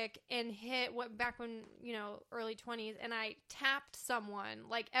traffic and hit back when, early 20s, and I tapped someone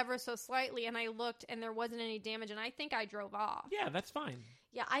like ever so slightly, and I looked and there wasn't any damage, and I think I drove off. Yeah, that's fine.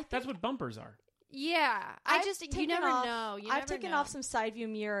 Yeah, I think that's what bumpers are. Yeah, you never know. I've taken off some side view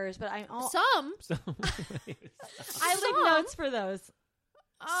mirrors, but I leave notes for those.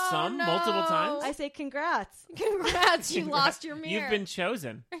 Some multiple times. I say congrats. Congrats, you lost your mirror. You've been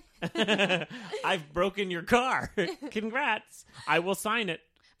chosen. I've broken your car. Congrats. I will sign it.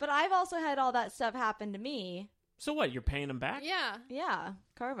 But I've also had all that stuff happen to me. So what? You're paying them back? Yeah. Yeah.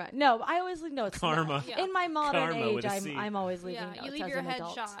 Karma. No, I always leave notes. Karma. Yeah. In my modern Karma age, I'm always leaving notes. You leave as your an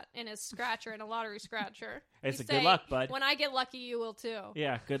adult. headshot in a scratcher, in a lottery scratcher. It's you a good luck, bud. When I get lucky, you will too.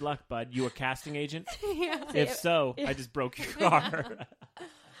 Yeah, good luck, bud. You a casting agent? Yeah. If so, I just broke your car.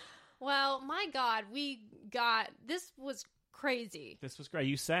 Well, my God, this was crazy. This was great.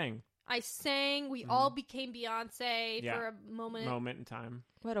 You sang. I sang. We all became Beyonce for a moment in time.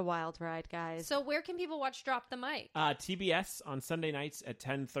 What a wild ride, guys. So where can people watch Drop the Mic? TBS on Sunday nights at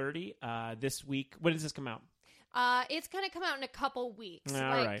 10:30. This week. When does this come out? It's going to come out in a couple weeks. All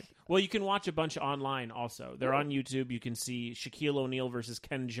right. Well, you can watch a bunch online also. They're on YouTube. You can see Shaquille O'Neal versus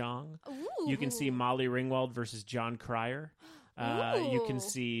Ken Jeong. Ooh. You can see Molly Ringwald versus John Cryer. You can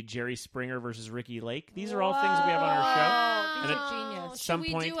see Jerry Springer versus Ricky Lake. These are all things we have on our show. These are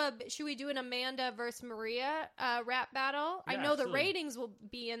genius. Should we do an Amanda versus Maria rap battle? Yeah, I know absolutely. the ratings will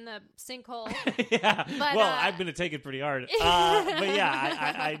be in the sinkhole. Yeah. But, well, I'm going to take it pretty hard. But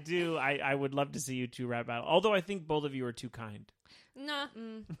yeah, I do. I would love to see you two rap battle. Although I think both of you are too kind. Nah.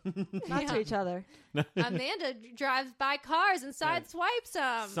 Not to each other. Amanda drives by cars and sideswipes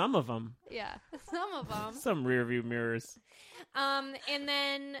them. Some of them. Yeah, some of them. Some rear view mirrors. And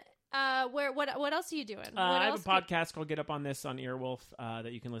then what else are you doing? I have a podcast called Get Up on This on Earwolf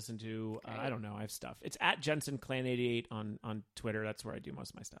that you can listen to. I don't know. I have stuff. It's at Jensen Clan88 on Twitter. That's where I do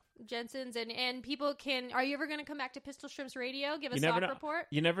most of my stuff. Jensen's and people can. Are you ever going to come back to Pistol Shrimps Radio? Give a stock report.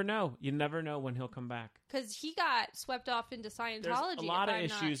 You never know. You never know when he'll come back because he got swept off into Scientology. There's a lot of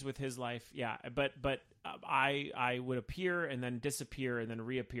issues with his life. Yeah, but I would appear and then disappear and then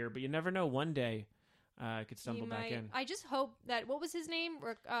reappear. But you never know. One day. I could stumble back in. I just hope that... What was his name?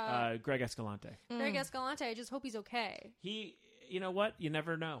 Greg Escalante. Greg Escalante. I just hope he's okay. You know what? You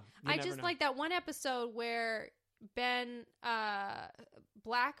never know. I just like that one episode where Ben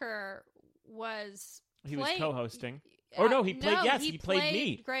Blacker was He was co-hosting. Or no, he played... yes, he played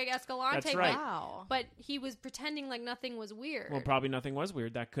me. Greg Escalante. That's right. Wow. But he was pretending like nothing was weird. Well, probably nothing was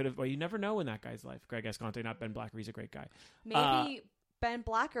weird. That could have... Well, you never know in that guy's life. Greg Escalante, not Ben Blacker. He's a great guy. Maybe... Ben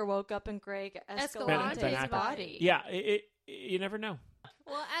Blacker woke up in Greg Escalante's body. Yeah, you never know.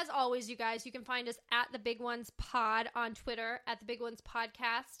 Well, as always, you guys, you can find us at The Big Ones Pod on Twitter, at The Big Ones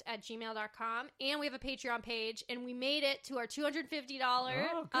Podcast at gmail.com, and we have a Patreon page, and we made it to our $250. Oh,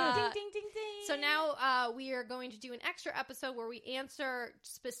 ding, ding, ding, ding. So now we are going to do an extra episode where we answer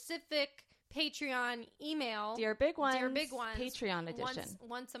specific Patreon email. Dear Big Ones. Patreon edition.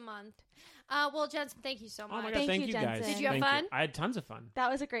 Once a month. Well, Jensen, thank you so much. Oh my God, thank you guys. Jensen. Did you have fun? I had tons of fun. That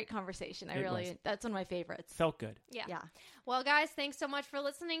was a great conversation. That's one of my favorites. Felt good. Yeah. Yeah. Well, guys, thanks so much for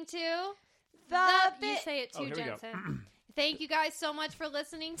listening to You say it too, Jensen. Thank you guys so much for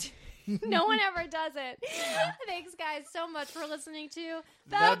listening to... No one ever does it. Thanks, guys, so much for listening to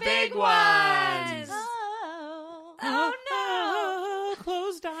The Big Ones. Oh no!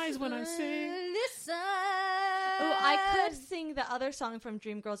 Closed eyes when I sing. Listen. Oh, I could sing the other song from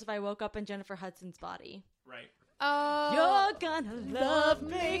Dreamgirls if I woke up in Jennifer Hudson's body. Right. Oh, you're gonna love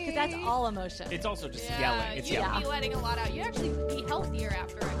me, because that's all emotion. It's also just yelling. It's you'd be letting a lot out. You'd actually be healthier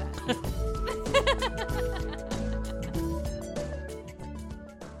after, I bet.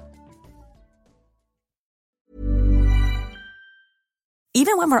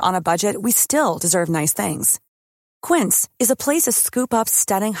 Even when we're on a budget, we still deserve nice things. Quince is a place to scoop up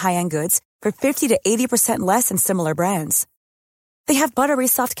stunning high-end goods for 50 to 80% less than similar brands. They have buttery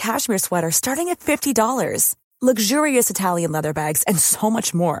soft cashmere sweaters starting at $50, luxurious Italian leather bags, and so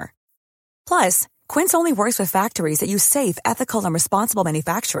much more. Plus, Quince only works with factories that use safe, ethical, and responsible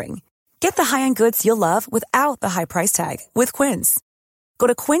manufacturing. Get the high-end goods you'll love without the high price tag with Quince. Go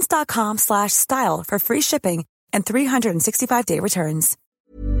to quince.com/style for free shipping and 365-day returns.